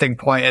interesting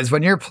point is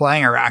when you're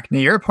playing Arachne,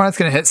 your opponent's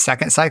going to hit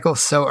second cycle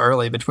so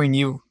early between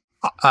you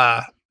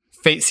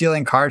fate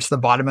sealing cards to the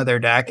bottom of their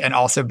deck and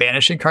also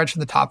banishing cards from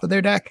the top of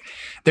their deck.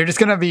 They're just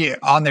going to be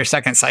on their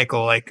second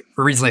cycle like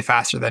reasonably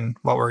faster than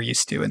what we're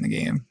used to in the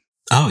game.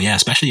 Oh yeah,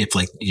 especially if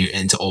like you're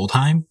into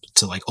Oldheim.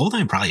 So like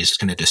Oldheim probably is just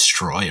going to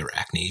destroy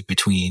Arachne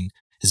between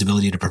his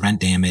ability to prevent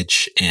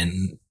damage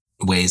in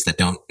ways that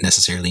don't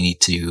necessarily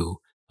need to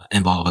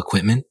involve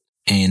equipment.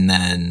 And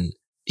then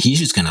he's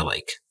just going to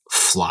like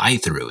fly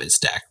through his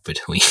deck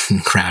between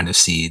Crown of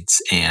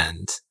Seeds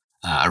and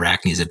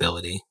Arachne's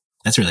ability.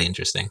 That's really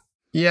interesting.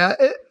 Yeah,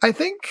 I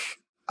think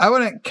I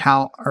wouldn't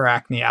count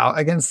Arachne out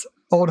against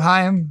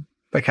Oldheim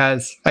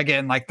because,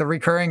 again, like the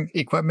recurring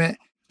equipment,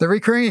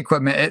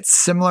 it's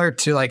similar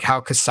to like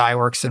how Kasai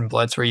works in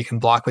Blitz, where you can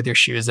block with your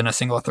shoes in a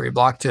single 3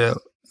 block to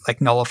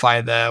like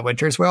nullify the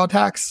Winter's Wail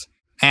attacks.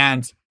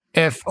 And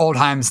if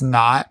Oldheim's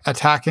not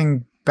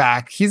attacking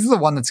back, he's the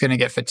one that's going to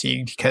get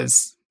fatigued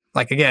because,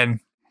 like,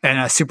 again, in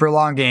a super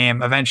long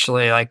game,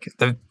 eventually, like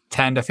the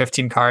 10 to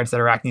 15 cards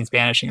that Arachne's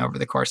banishing over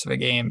the course of a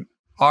game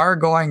are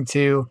going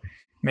to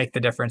make the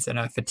difference in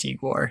a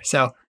fatigue war.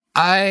 So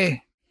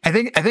I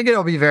think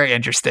it'll be very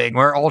interesting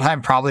where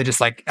Oldheim probably just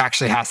like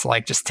actually has to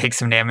like just take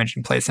some damage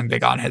and play some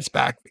big on his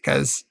back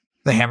because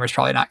the hammer's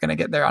probably not going to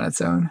get there on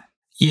its own.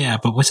 Yeah,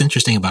 but what's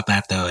interesting about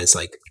that though is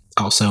like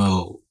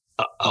also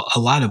a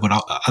lot of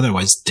what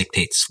otherwise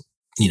dictates,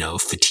 you know,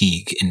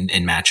 fatigue in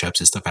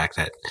matchups is the fact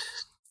that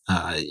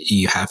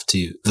you have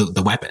to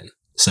the weapon.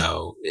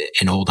 So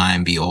in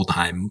Oldheim be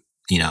Oldheim,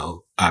 you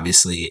know,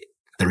 obviously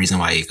the reason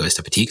why it goes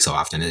to fatigue so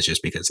often is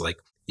just because like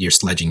you're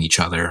sledging each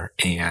other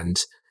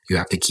and you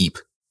have to keep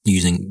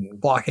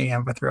blocking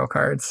him with real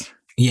cards.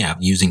 Yeah,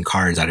 using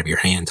cards out of your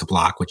hand to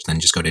block, which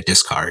then just go to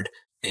discard.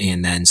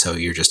 And then so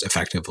you're just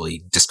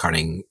effectively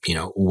discarding, you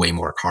know, way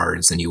more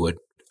cards than you would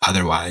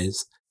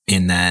otherwise.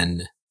 And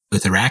then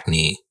with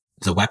Arachne,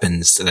 the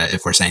weapons,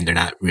 if we're saying they're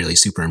not really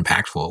super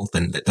impactful,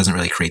 then that doesn't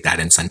really create that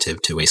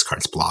incentive to waste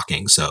cards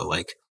blocking. So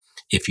like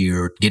if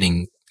you're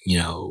getting, you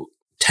know,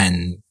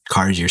 10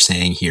 cards you're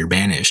saying here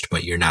banished,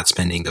 but you're not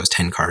spending those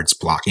 10 cards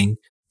blocking,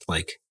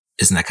 like,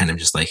 isn't that kind of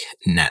just like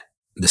net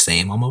the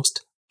same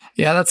almost?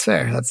 Yeah, that's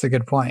fair. That's a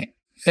good point.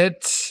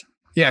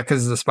 Yeah,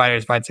 because the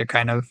spider's bites are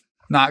kind of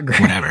not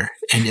great. Whatever.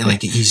 And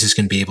like he's just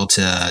going to be able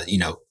to, you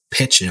know,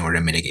 pitch in order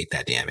to mitigate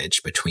that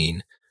damage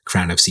between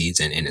Crown of Seeds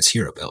and his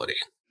hero ability.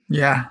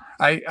 Yeah,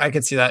 I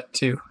could see that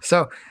too.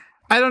 So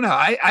I don't know.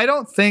 I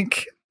don't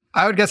think,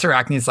 I would guess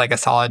Arachne's like a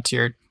solid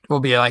tier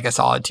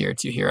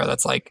 2 hero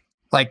that's like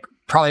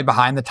probably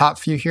behind the top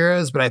few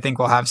heroes, but I think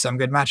we'll have some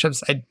good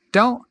matchups. I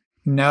don't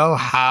know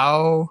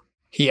how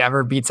he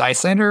ever beats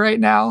Icelander right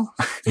now.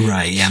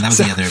 Right, yeah, and that was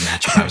the other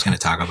matchup I was going to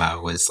talk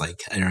about was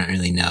like, I don't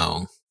really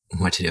know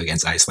what to do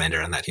against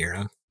Icelander on that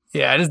hero.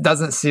 Yeah, it just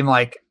doesn't seem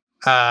like,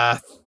 I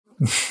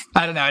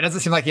don't know, it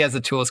doesn't seem like he has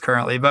the tools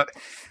currently, but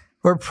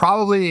we're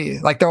probably,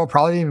 like there will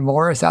probably be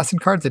more assassin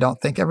cards. I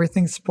don't think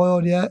everything's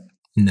spoiled yet.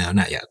 No,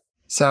 not yet.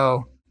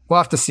 So we'll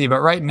have to see,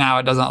 but right now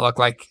it doesn't look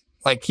like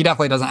he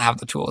definitely doesn't have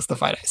the tools to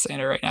fight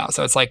Icelander right now.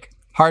 So it's like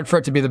hard for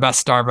it to be the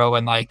best Starvo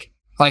when like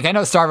I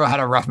know Starvo had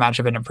a rough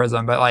matchup into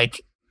Prism, but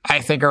like I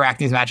think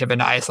Arachne's matchup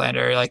into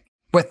Icelander, like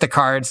with the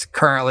cards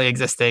currently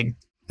existing,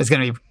 is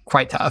going to be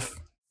quite tough.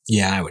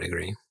 Yeah, I would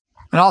agree.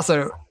 And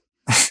also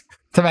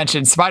to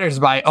mention, Spider's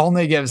Bite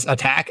only gives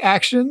attack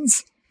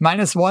actions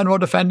 -1 while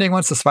defending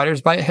once the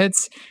Spider's Bite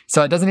hits.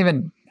 So it doesn't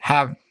even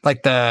have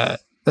like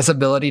this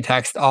ability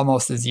text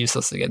almost is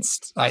useless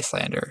against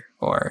Icelander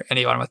or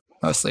anyone with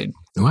mostly.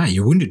 Wow,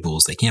 your Wounded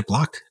Bulls, they can't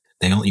block.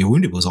 Your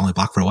Wounded Bulls only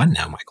block for 1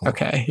 now, Michael.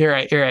 Okay, you're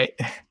right.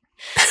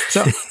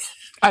 So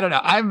I don't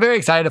know. I'm very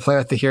excited to play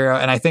with the hero,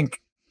 and I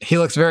think he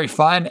looks very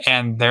fun.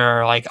 And there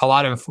are like a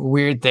lot of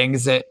weird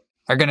things that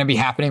are going to be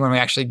happening when we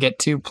actually get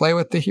to play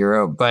with the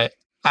hero. But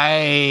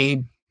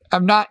I'm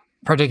not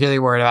particularly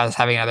worried about us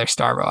having another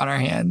Starvo on our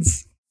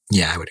hands.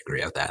 Yeah, I would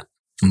agree with that.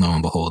 And lo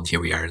and behold,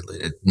 here we are,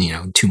 you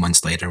know, 2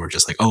 months later, we're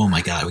just like, oh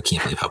my God, we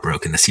can't believe how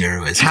broken this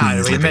hero is. How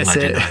did we miss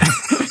it?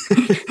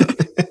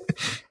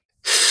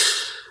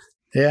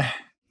 Yeah,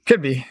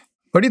 could be.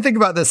 What do you think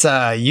about this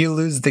you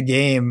lose the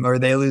game or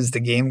they lose the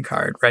game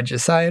card,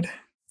 Regicide?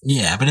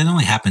 Yeah, but it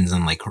only happens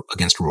in like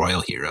against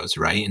royal heroes,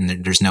 right?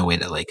 And there's no way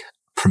to like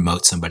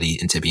promote somebody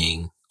into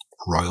being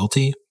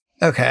royalty.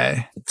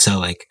 Okay. So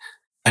like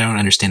I don't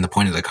understand the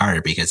point of the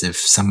card, because if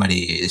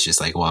somebody is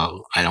just like,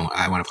 well, I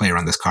want to play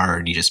around this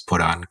card, you just put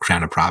on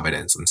Crown of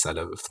Providence instead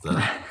of the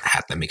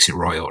hat that makes you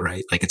royal,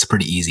 right? Like it's a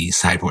pretty easy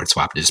sideboard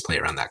swap to just play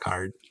around that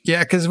card.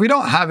 Yeah, because we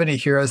don't have any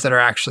heroes that are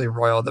actually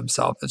royal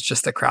themselves. It's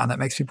just the crown that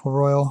makes people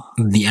royal.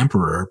 The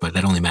Emperor, but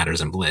that only matters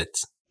in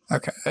Blitz.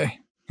 Okay.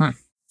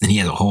 And he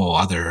has a whole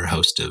other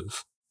host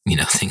of,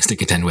 things to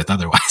contend with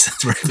otherwise,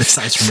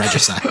 besides from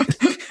Regicide.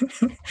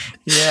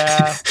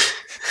 Yeah.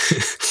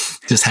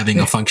 Just having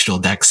a functional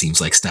deck seems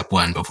like step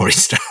one before you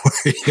start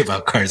worrying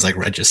about cards like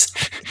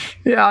Regicide.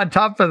 Yeah, on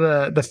top of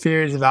the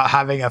fears about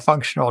having a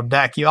functional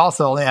deck, you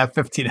also only have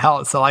 15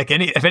 health. So like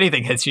if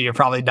anything hits you, you're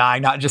probably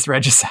dying, not just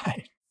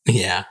Regicide.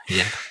 Yeah.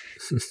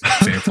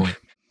 Fair point.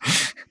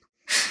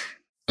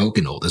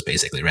 Oakenold is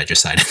basically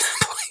Regicide at that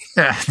point.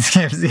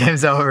 Yeah, the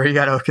game's over. You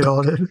got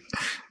Oakenolded.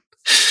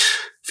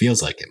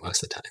 Feels like it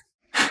most of the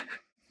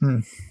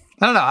time.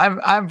 I don't know.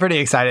 I'm pretty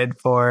excited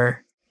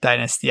for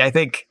Dynasty. I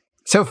think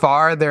so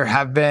far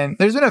there's been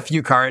a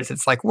few cards.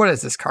 It's like, what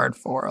is this card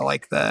for?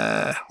 Like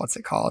what's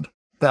it called?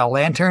 The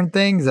lantern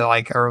things that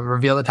like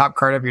reveal the top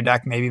card of your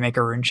deck, maybe make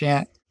a rune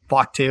chant.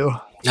 Block 2. Oh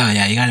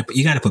yeah,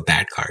 you gotta put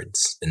bad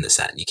cards in the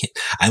set. You can't.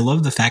 I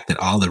love the fact that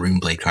all the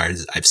Runeblade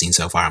cards I've seen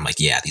so far, I'm like,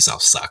 yeah, these all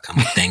suck. I'm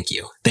like, thank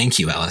you,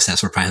 LSS,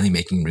 for finally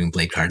making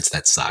Runeblade cards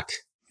that suck.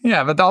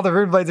 Yeah, but all the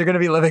Runeblades are going to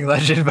be Living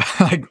Legend by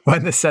like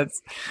when the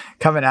set's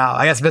coming out.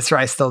 I guess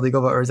Viscerai is still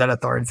legal, but Rosetta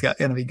Thorn's going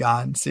to be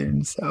gone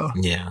soon. So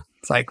yeah,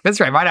 it's like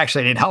Viscerai might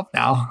actually need help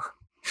now.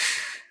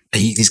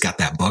 He's got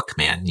that book,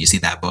 man. You see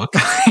that book?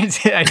 I did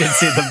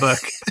see the book.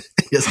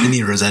 He doesn't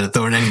need Rosetta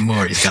Thorn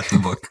anymore. He's got the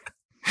book.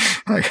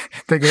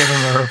 They gave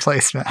him a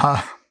replacement,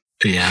 huh?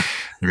 Yeah,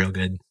 real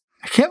good.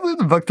 I can't believe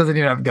the book doesn't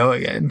even have Go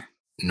Again.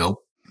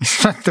 Nope.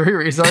 He's got 3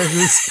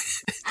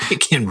 resources. You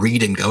can't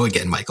read and go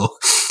again, Michael.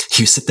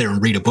 You sit there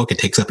and read a book, it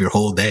takes up your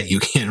whole day. You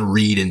can't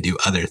read and do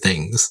other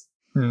things.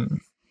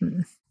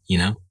 You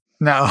know?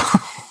 No.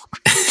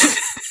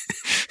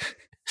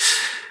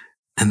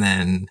 And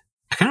then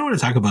I kind of want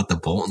to talk about the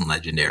Bolton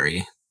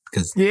Legendary,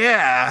 because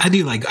yeah, I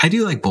do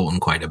like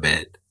Bolton quite a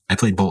bit. I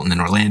played Bolton in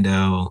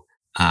Orlando.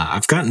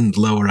 I've gotten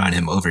lower on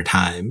him over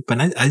time, but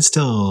I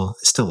still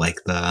like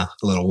the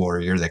little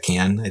warrior that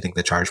can. I think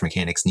the charge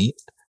mechanic's neat.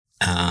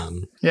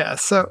 Yeah.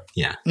 So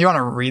yeah, you want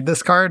to read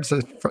this card? So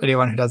for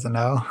anyone who doesn't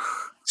know,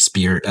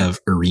 Spirit of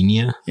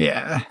Irina.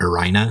 Yeah,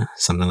 Irina,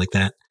 something like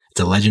that.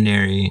 It's a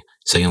legendary,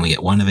 so you only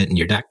get one of it in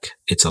your deck.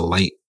 It's a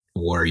light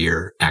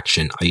warrior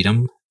action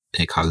item.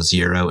 It costs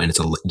 0, and it's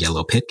a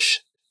yellow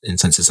pitch. And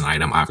since it's an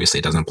item, obviously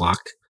it doesn't block.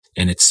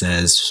 And it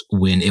says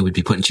when it would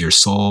be put into your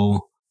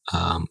soul,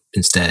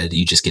 instead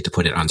you just get to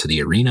put it onto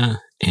the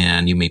arena,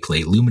 and you may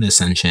play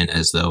Luminous Ascension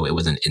as though it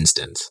was an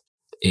instant.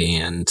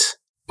 And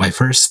my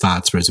first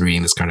thoughts was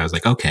reading this card, I was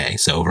like, okay,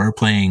 so we're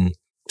playing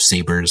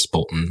Sabres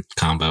Bolton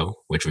combo,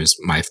 which was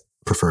my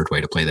preferred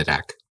way to play the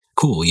deck.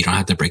 Cool, you don't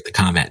have to break the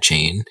combat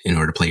chain in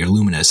order to play your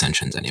Lumina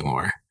Ascensions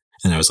anymore.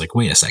 And I was like,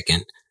 wait a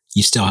second,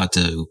 you still have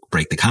to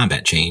break the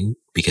combat chain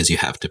because you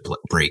have to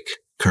break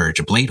Courage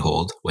of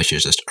Bladehold, which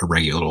is just a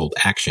regular old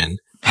action.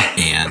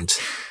 And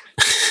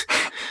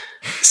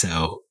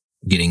so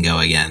getting Go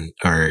Again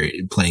or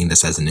playing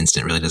this as an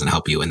instant really doesn't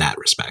help you in that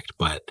respect.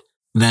 But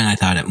then I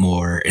thought it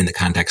more in the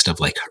context of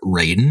like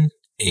Raiden,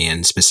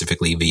 and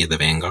specifically via the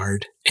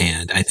Vanguard.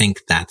 And I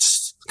think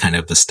that's kind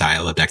of the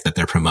style of deck that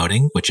they're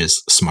promoting, which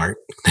is smart.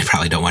 They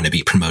probably don't want to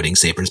be promoting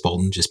Sabres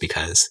Bolton just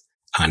because,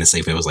 honestly,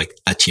 if it was like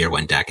a tier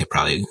 1 deck, it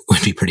probably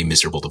would be pretty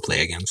miserable to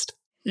play against.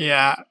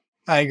 Yeah,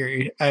 I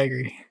agree.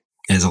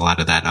 There's a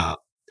lot of that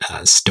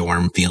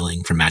Storm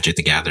feeling from Magic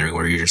the Gathering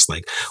where you're just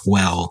like,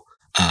 well,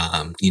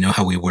 you know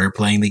how we were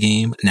playing the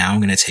game? Now I'm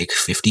going to take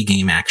 50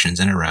 game actions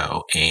in a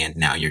row, and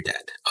now you're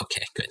dead.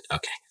 Okay, good.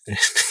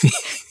 Okay.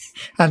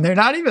 And they're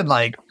not even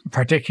like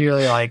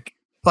particularly like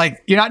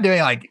you're not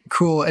doing like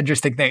cool,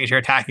 interesting things. You're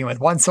attacking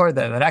with one sword,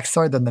 then the next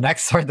sword, then the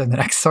next sword, then the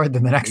next sword,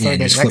 then the next sword. Yeah,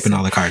 you're just flipping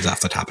all the cards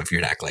off the top of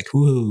your deck, like,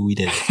 woohoo, we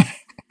did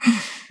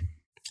it.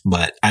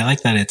 But I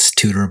like that it's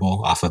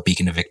tutorable off of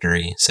Beacon of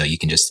Victory, so you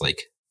can just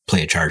like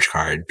play a charge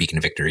card, Beacon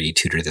of Victory,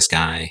 tutor this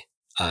guy.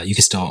 You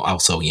can still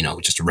also,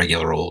 just a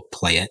regular old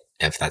play it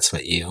if that's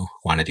what you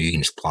want to do. You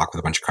can just block with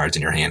a bunch of cards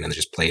in your hand and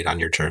just play it on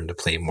your turn to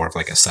play more of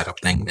like a setup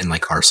thing. And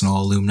like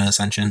Arsenal Lumina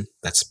Ascension,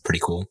 that's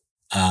pretty cool.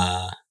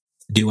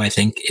 Do I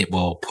think it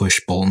will push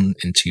Bolton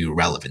into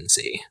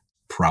relevancy?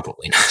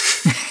 Probably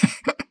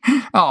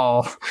not.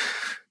 Oh,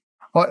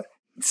 what?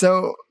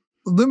 So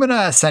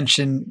Lumina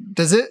Ascension,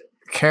 does it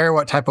care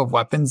what type of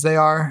weapons they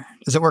are?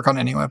 Does it work on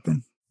any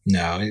weapon?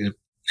 No,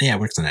 it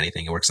works on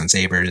anything. It works on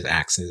sabers,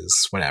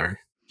 axes, whatever.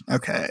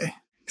 Okay.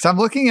 Because I'm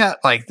looking at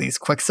like these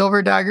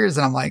Quicksilver daggers,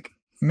 and I'm like,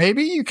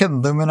 maybe you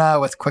can Lumina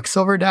with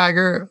Quicksilver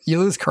dagger. You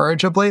lose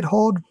Courage of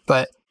Bladehold,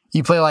 but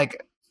you play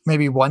like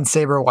maybe one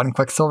saber, one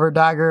Quicksilver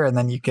dagger, and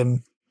then you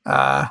can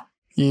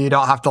you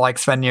don't have to like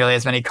spend nearly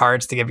as many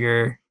cards to give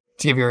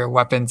your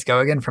weapons Go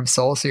Again from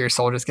soul, so your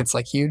soul just gets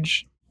like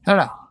huge. I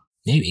don't know.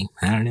 Maybe.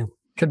 I don't know.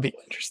 Could be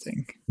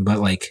interesting. But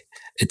like,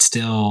 it's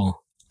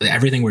still,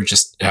 everything we're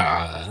just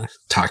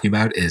talking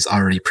about is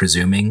already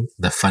presuming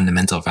the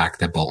fundamental fact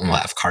that Bolton will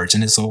have cards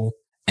in his soul.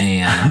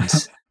 And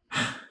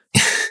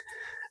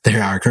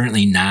there are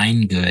currently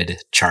 9 good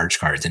charge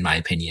cards, in my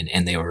opinion,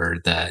 and they were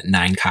the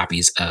 9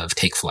 copies of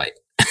Take Flight.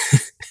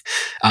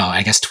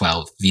 I guess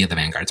 12 via the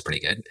Vanguard's pretty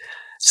good.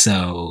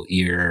 So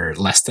you're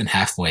less than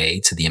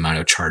halfway to the amount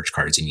of charge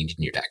cards you need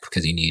in your deck,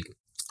 because you need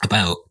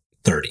about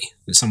 30,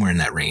 somewhere in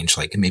that range,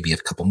 like maybe a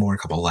couple more, a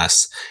couple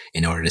less,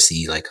 in order to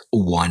see like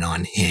one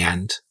on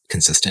hand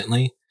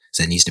consistently.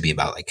 So it needs to be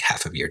about like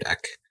half of your deck,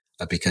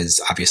 because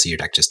obviously your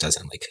deck just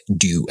doesn't like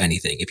do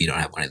anything if you don't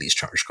have one of these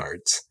charge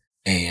cards.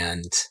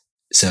 And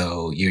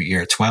so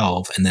you're at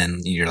 12, and then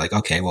you're like,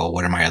 okay, well,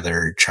 what are my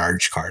other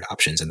charge card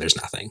options? And there's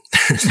nothing.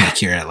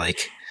 Like you're at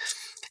like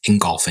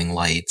Engulfing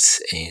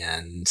Lights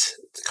and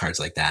cards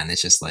like that. And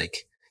it's just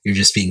like, you're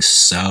just being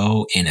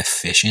so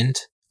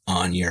inefficient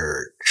on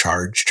your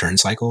charge turn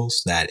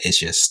cycles that it's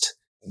just,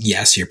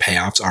 yes, your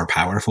payoffs are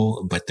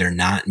powerful, but they're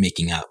not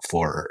making up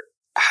for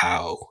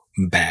how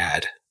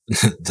bad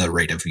the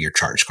rate of your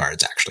charge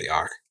cards actually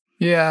are.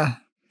 Yeah,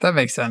 that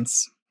makes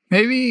sense.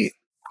 Maybe,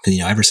 you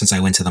know, ever since I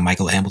went to the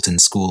Michael Hamilton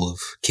school of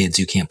kids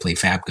who can't play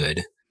Fab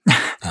good,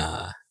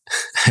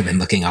 I've been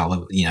looking all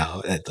of, you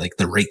know, at like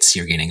the rates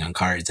you're getting on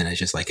cards. And it's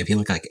just like, if you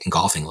look like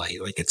Engulfing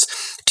Light, like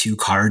it's 2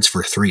 cards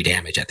for 3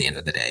 damage at the end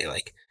of the day,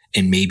 like,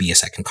 and maybe a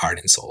second card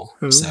in Soul.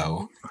 Ooh.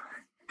 So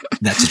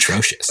that's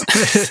atrocious.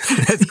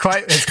 It's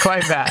quite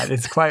bad.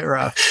 It's quite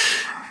rough.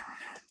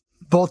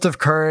 Bolt of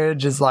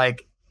Courage is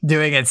like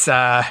doing its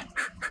 1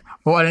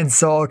 in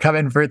Soul, come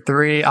in for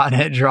 3 on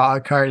hit, draw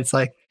a card. It's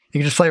like you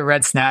can just play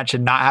Red Snatch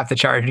and not have to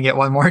charge and get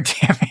 1 more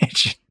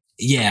damage.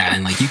 Yeah,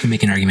 and like you can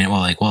make an argument,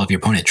 well, if your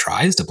opponent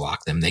tries to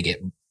block them, they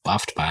get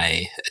buffed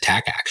by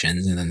attack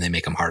actions, and then they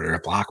make them harder to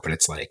block. But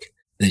it's like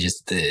they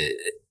just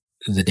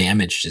the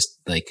damage just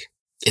like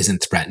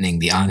isn't threatening.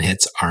 The on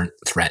hits aren't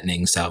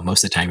threatening. So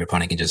most of the time, your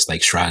opponent can just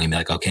like shrug and be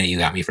like, okay, you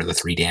got me for the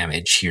 3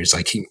 damage. Here's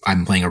like,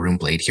 I'm playing a Rune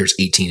Blade. Here's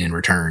 18 in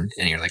return,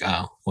 and you're like,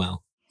 oh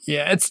well.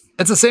 Yeah, it's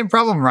the same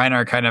problem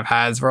Reinhardt kind of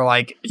has, where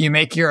like you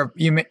like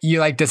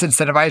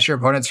disincentivize your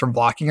opponents from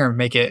blocking, or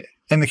make it,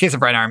 in the case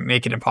of Reinhardt,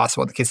 make it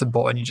impossible. In the case of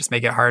Bolton, you just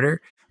make it harder.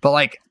 But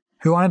like,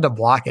 who wanted to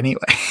block anyway?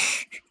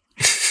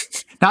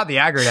 Not the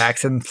aggro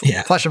decks, and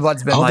yeah. Flesh and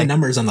Blood's been all like, the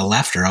numbers on the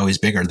left are always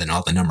bigger than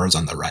all the numbers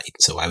on the right.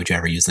 So why would you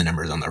ever use the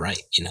numbers on the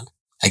right? You know,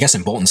 I guess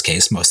in Bolton's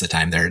case, most of the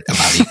time they're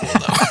about equal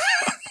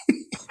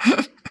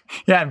though.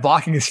 Yeah, and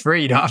blocking is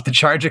free. You don't have to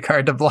charge a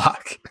card to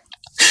block.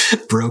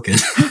 Broken.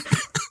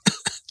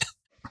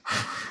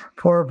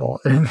 Poor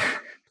Bolton.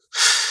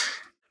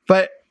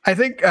 But I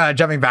think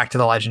jumping back to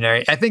the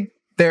legendary, I think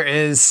there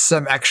is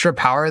some extra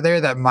power there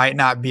that might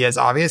not be as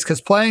obvious, because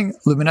playing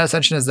Lumina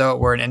Ascension as though it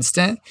were an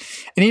instant,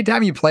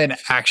 anytime you play an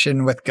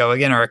action with Go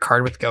Again or a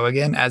card with Go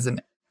Again as an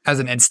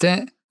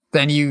instant,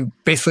 then you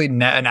basically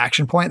net an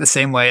action point the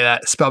same way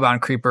that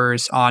Spellbound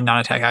Creepers on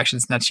non-attack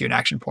actions nets you an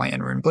action point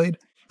in Rune Blade.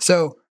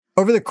 So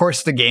over the course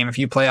of the game, if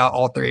you play out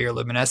all 3 of your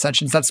Lumina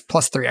Ascensions, that's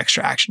plus 3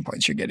 extra action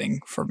points you're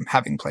getting from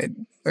having played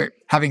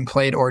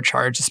or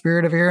charged the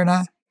Spirit of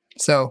Irina.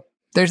 So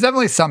there's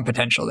definitely some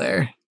potential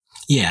there.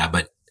 Yeah,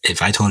 but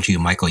if I told you,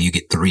 Michael, you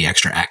get 3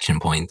 extra action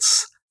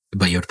points,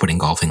 but you have to put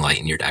Engulfing Light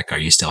in your deck, are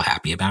you still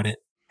happy about it?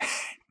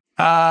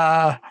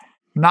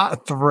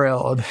 Not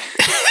thrilled.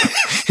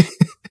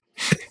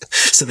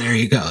 So there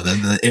you go.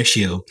 The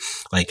issue,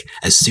 like,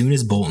 as soon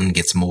as Bolton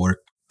gets more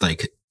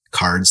like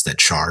cards that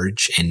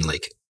charge and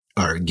like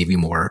or give you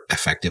more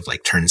effective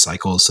like turn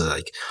cycles, so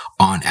like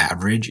on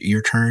average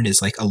your turn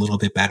is like a little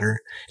bit better.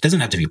 It doesn't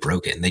have to be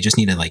broken. They just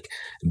need to like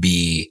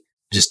be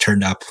just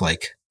turned up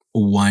like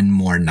 1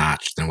 more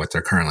notch than what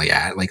they're currently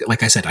at.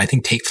 Like I said, I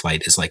think Take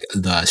Flight is like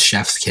the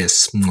chef's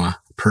kiss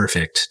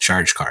perfect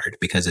charge card,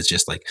 because it's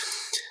just like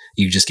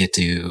you just get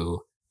to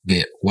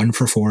get 1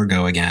 for 4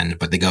 Go Again,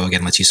 but the Go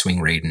Again lets you swing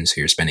Raiden, so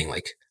you're spending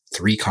like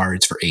 3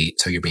 cards for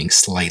 8, so you're being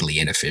slightly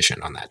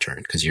inefficient on that turn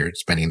because you're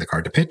spending the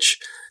card to pitch,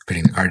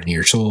 putting the card into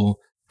your soul,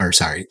 or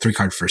sorry, 3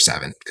 cards for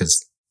 7,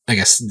 because I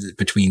guess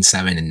between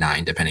 7 and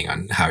 9, depending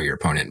on how your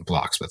opponent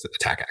blocks with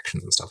attack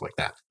actions and stuff like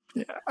that.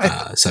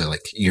 Yeah, so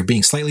like you're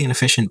being slightly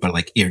inefficient, but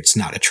like it's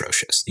not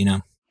atrocious, you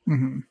know?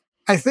 Mm-hmm.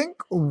 I think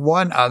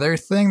one other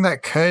thing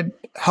that could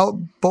help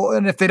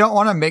Bolton, if they don't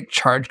want to make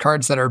charge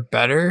cards that are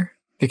better,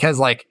 because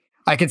like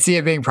I could see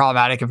it being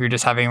problematic if you're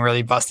just having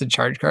really busted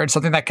charge cards.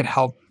 Something that could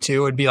help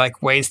too would be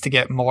like ways to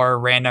get more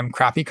random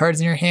crappy cards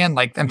in your hand.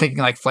 Like I'm thinking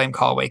like Flame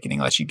Call Awakening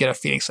lets you get a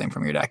Phoenix Flame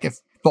from your deck. If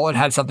Bolton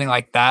had something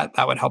like that,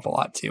 that would help a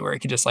lot too, where you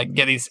could just like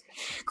get these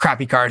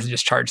crappy cards and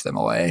just charge them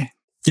away.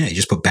 Yeah, you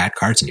just put bad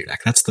cards in your deck.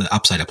 That's the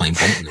upside of playing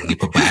Bolton. When you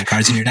put bad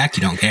cards in your deck,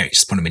 you don't care. You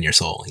just put them in your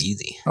soul.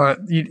 Easy. Or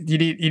you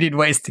need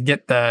ways to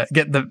get the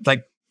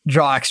like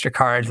draw extra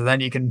cards, and then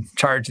you can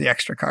charge the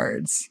extra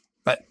cards.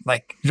 But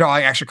like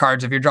drawing extra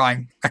cards, if you're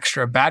drawing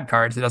extra bad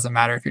cards, it doesn't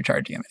matter if you're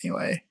charging them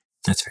anyway.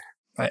 That's fair.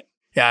 But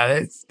yeah,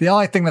 it's the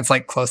only thing that's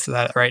like close to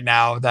that right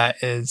now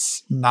that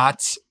is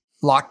not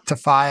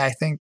Locktify, I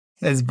think,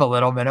 is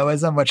Belittle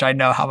Minnowism, which I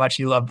know how much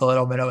you love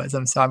Belittle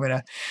Minnowism. So I'm going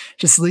to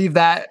just leave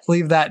that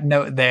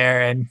note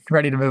there and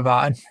ready to move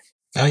on.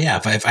 Oh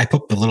yeah. If I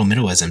put Belittle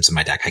Minnowisms in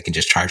my deck, I can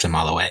just charge them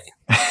all away.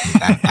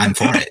 I'm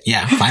for it.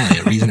 Yeah.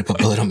 Finally a reason to put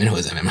Belittle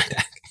Minnowism in my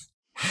deck.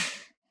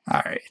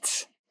 All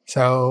right.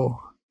 So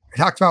we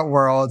talked about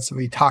Worlds.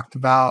 We talked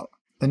about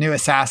the new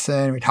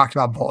Assassin. We talked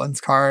about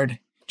Bolton's card. Do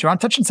you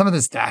want to touch on some of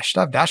this Dash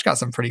stuff? Dash got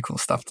some pretty cool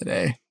stuff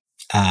today.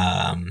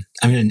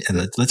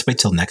 let's wait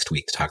till next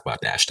week to talk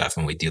about Dash stuff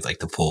when we do like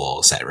the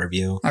full set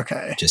review.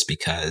 Okay. Just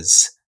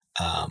because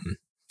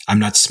I'm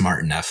not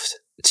smart enough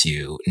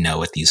to know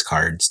what these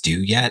cards do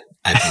yet.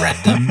 I've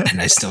read them and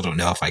I still don't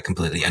know if I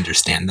completely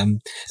understand them,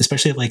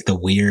 especially like the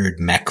weird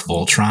mech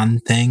Voltron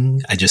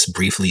thing. I just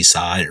briefly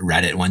saw it,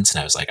 read it once,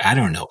 and I was like, I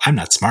don't know. I'm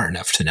not smart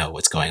enough to know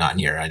what's going on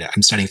here.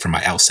 I'm studying for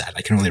my LSAT.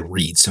 I can only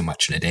read so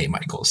much in a day,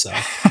 Michael. So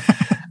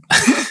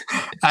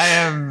I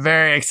am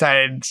very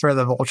excited for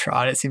the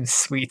Voltron. It seems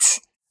sweet.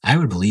 I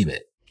would believe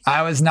it.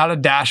 I was not a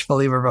Dash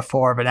believer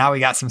before, but now we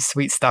got some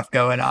sweet stuff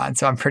going on,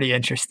 so I'm pretty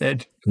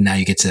interested. Now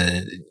you get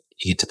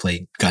to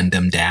play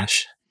Gundam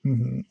Dash.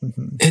 Mm-hmm,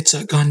 mm-hmm. It's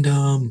a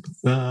Gundam.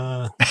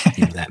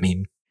 You know that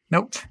meme?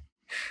 Nope.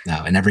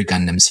 No, in every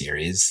Gundam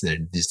series,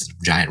 this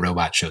giant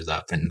robot shows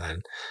up and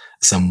then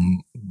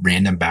some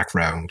random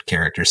background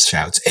character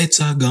shouts, "It's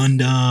a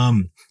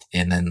Gundam!"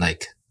 And then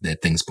like the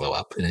things blow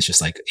up. And it's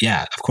just like,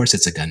 yeah, of course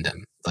it's a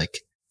Gundam. Like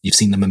you've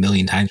seen them a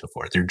million times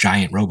before. They're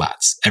giant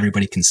robots.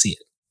 Everybody can see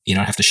it. You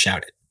don't have to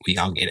shout it. We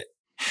all get it.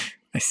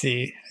 I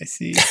see.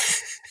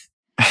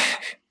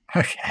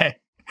 Okay.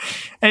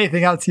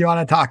 Anything else you want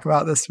to talk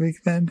about this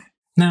week then?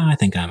 No, I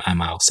think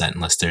I'm all set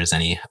unless there's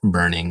any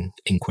burning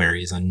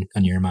inquiries on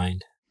your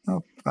mind.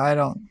 Oh, I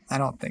don't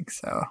think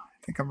so.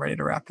 I think I'm ready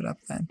to wrap it up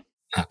then.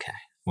 Okay.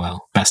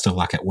 Well, best of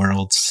luck at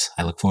Worlds.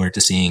 I look forward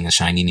to seeing a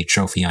shiny new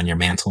trophy on your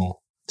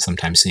mantle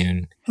sometime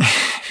soon. You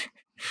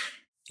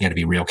got to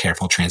be real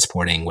careful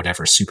transporting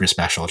whatever super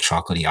special,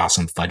 chocolatey,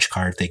 awesome fudge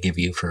card they give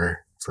you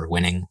for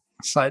winning.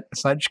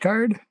 Fudge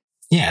card?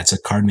 Yeah, it's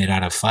a card made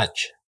out of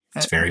fudge.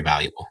 It's very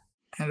valuable.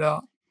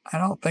 I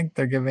don't think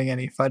they're giving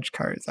any fudge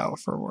cards out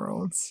for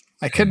Worlds.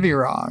 I could be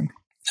wrong.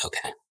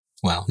 Okay.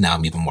 Well, now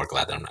I'm even more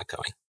glad that I'm not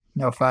going.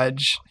 No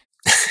fudge.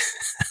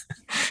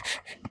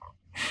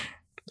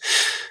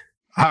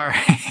 All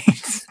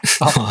right.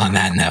 Well, on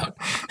that note,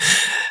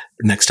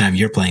 next time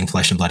you're playing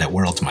Flesh and Blood at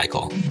Worlds,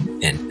 Michael,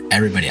 and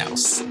everybody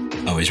else,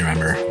 always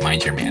remember,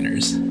 mind your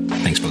manners.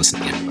 Thanks for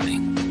listening, everybody.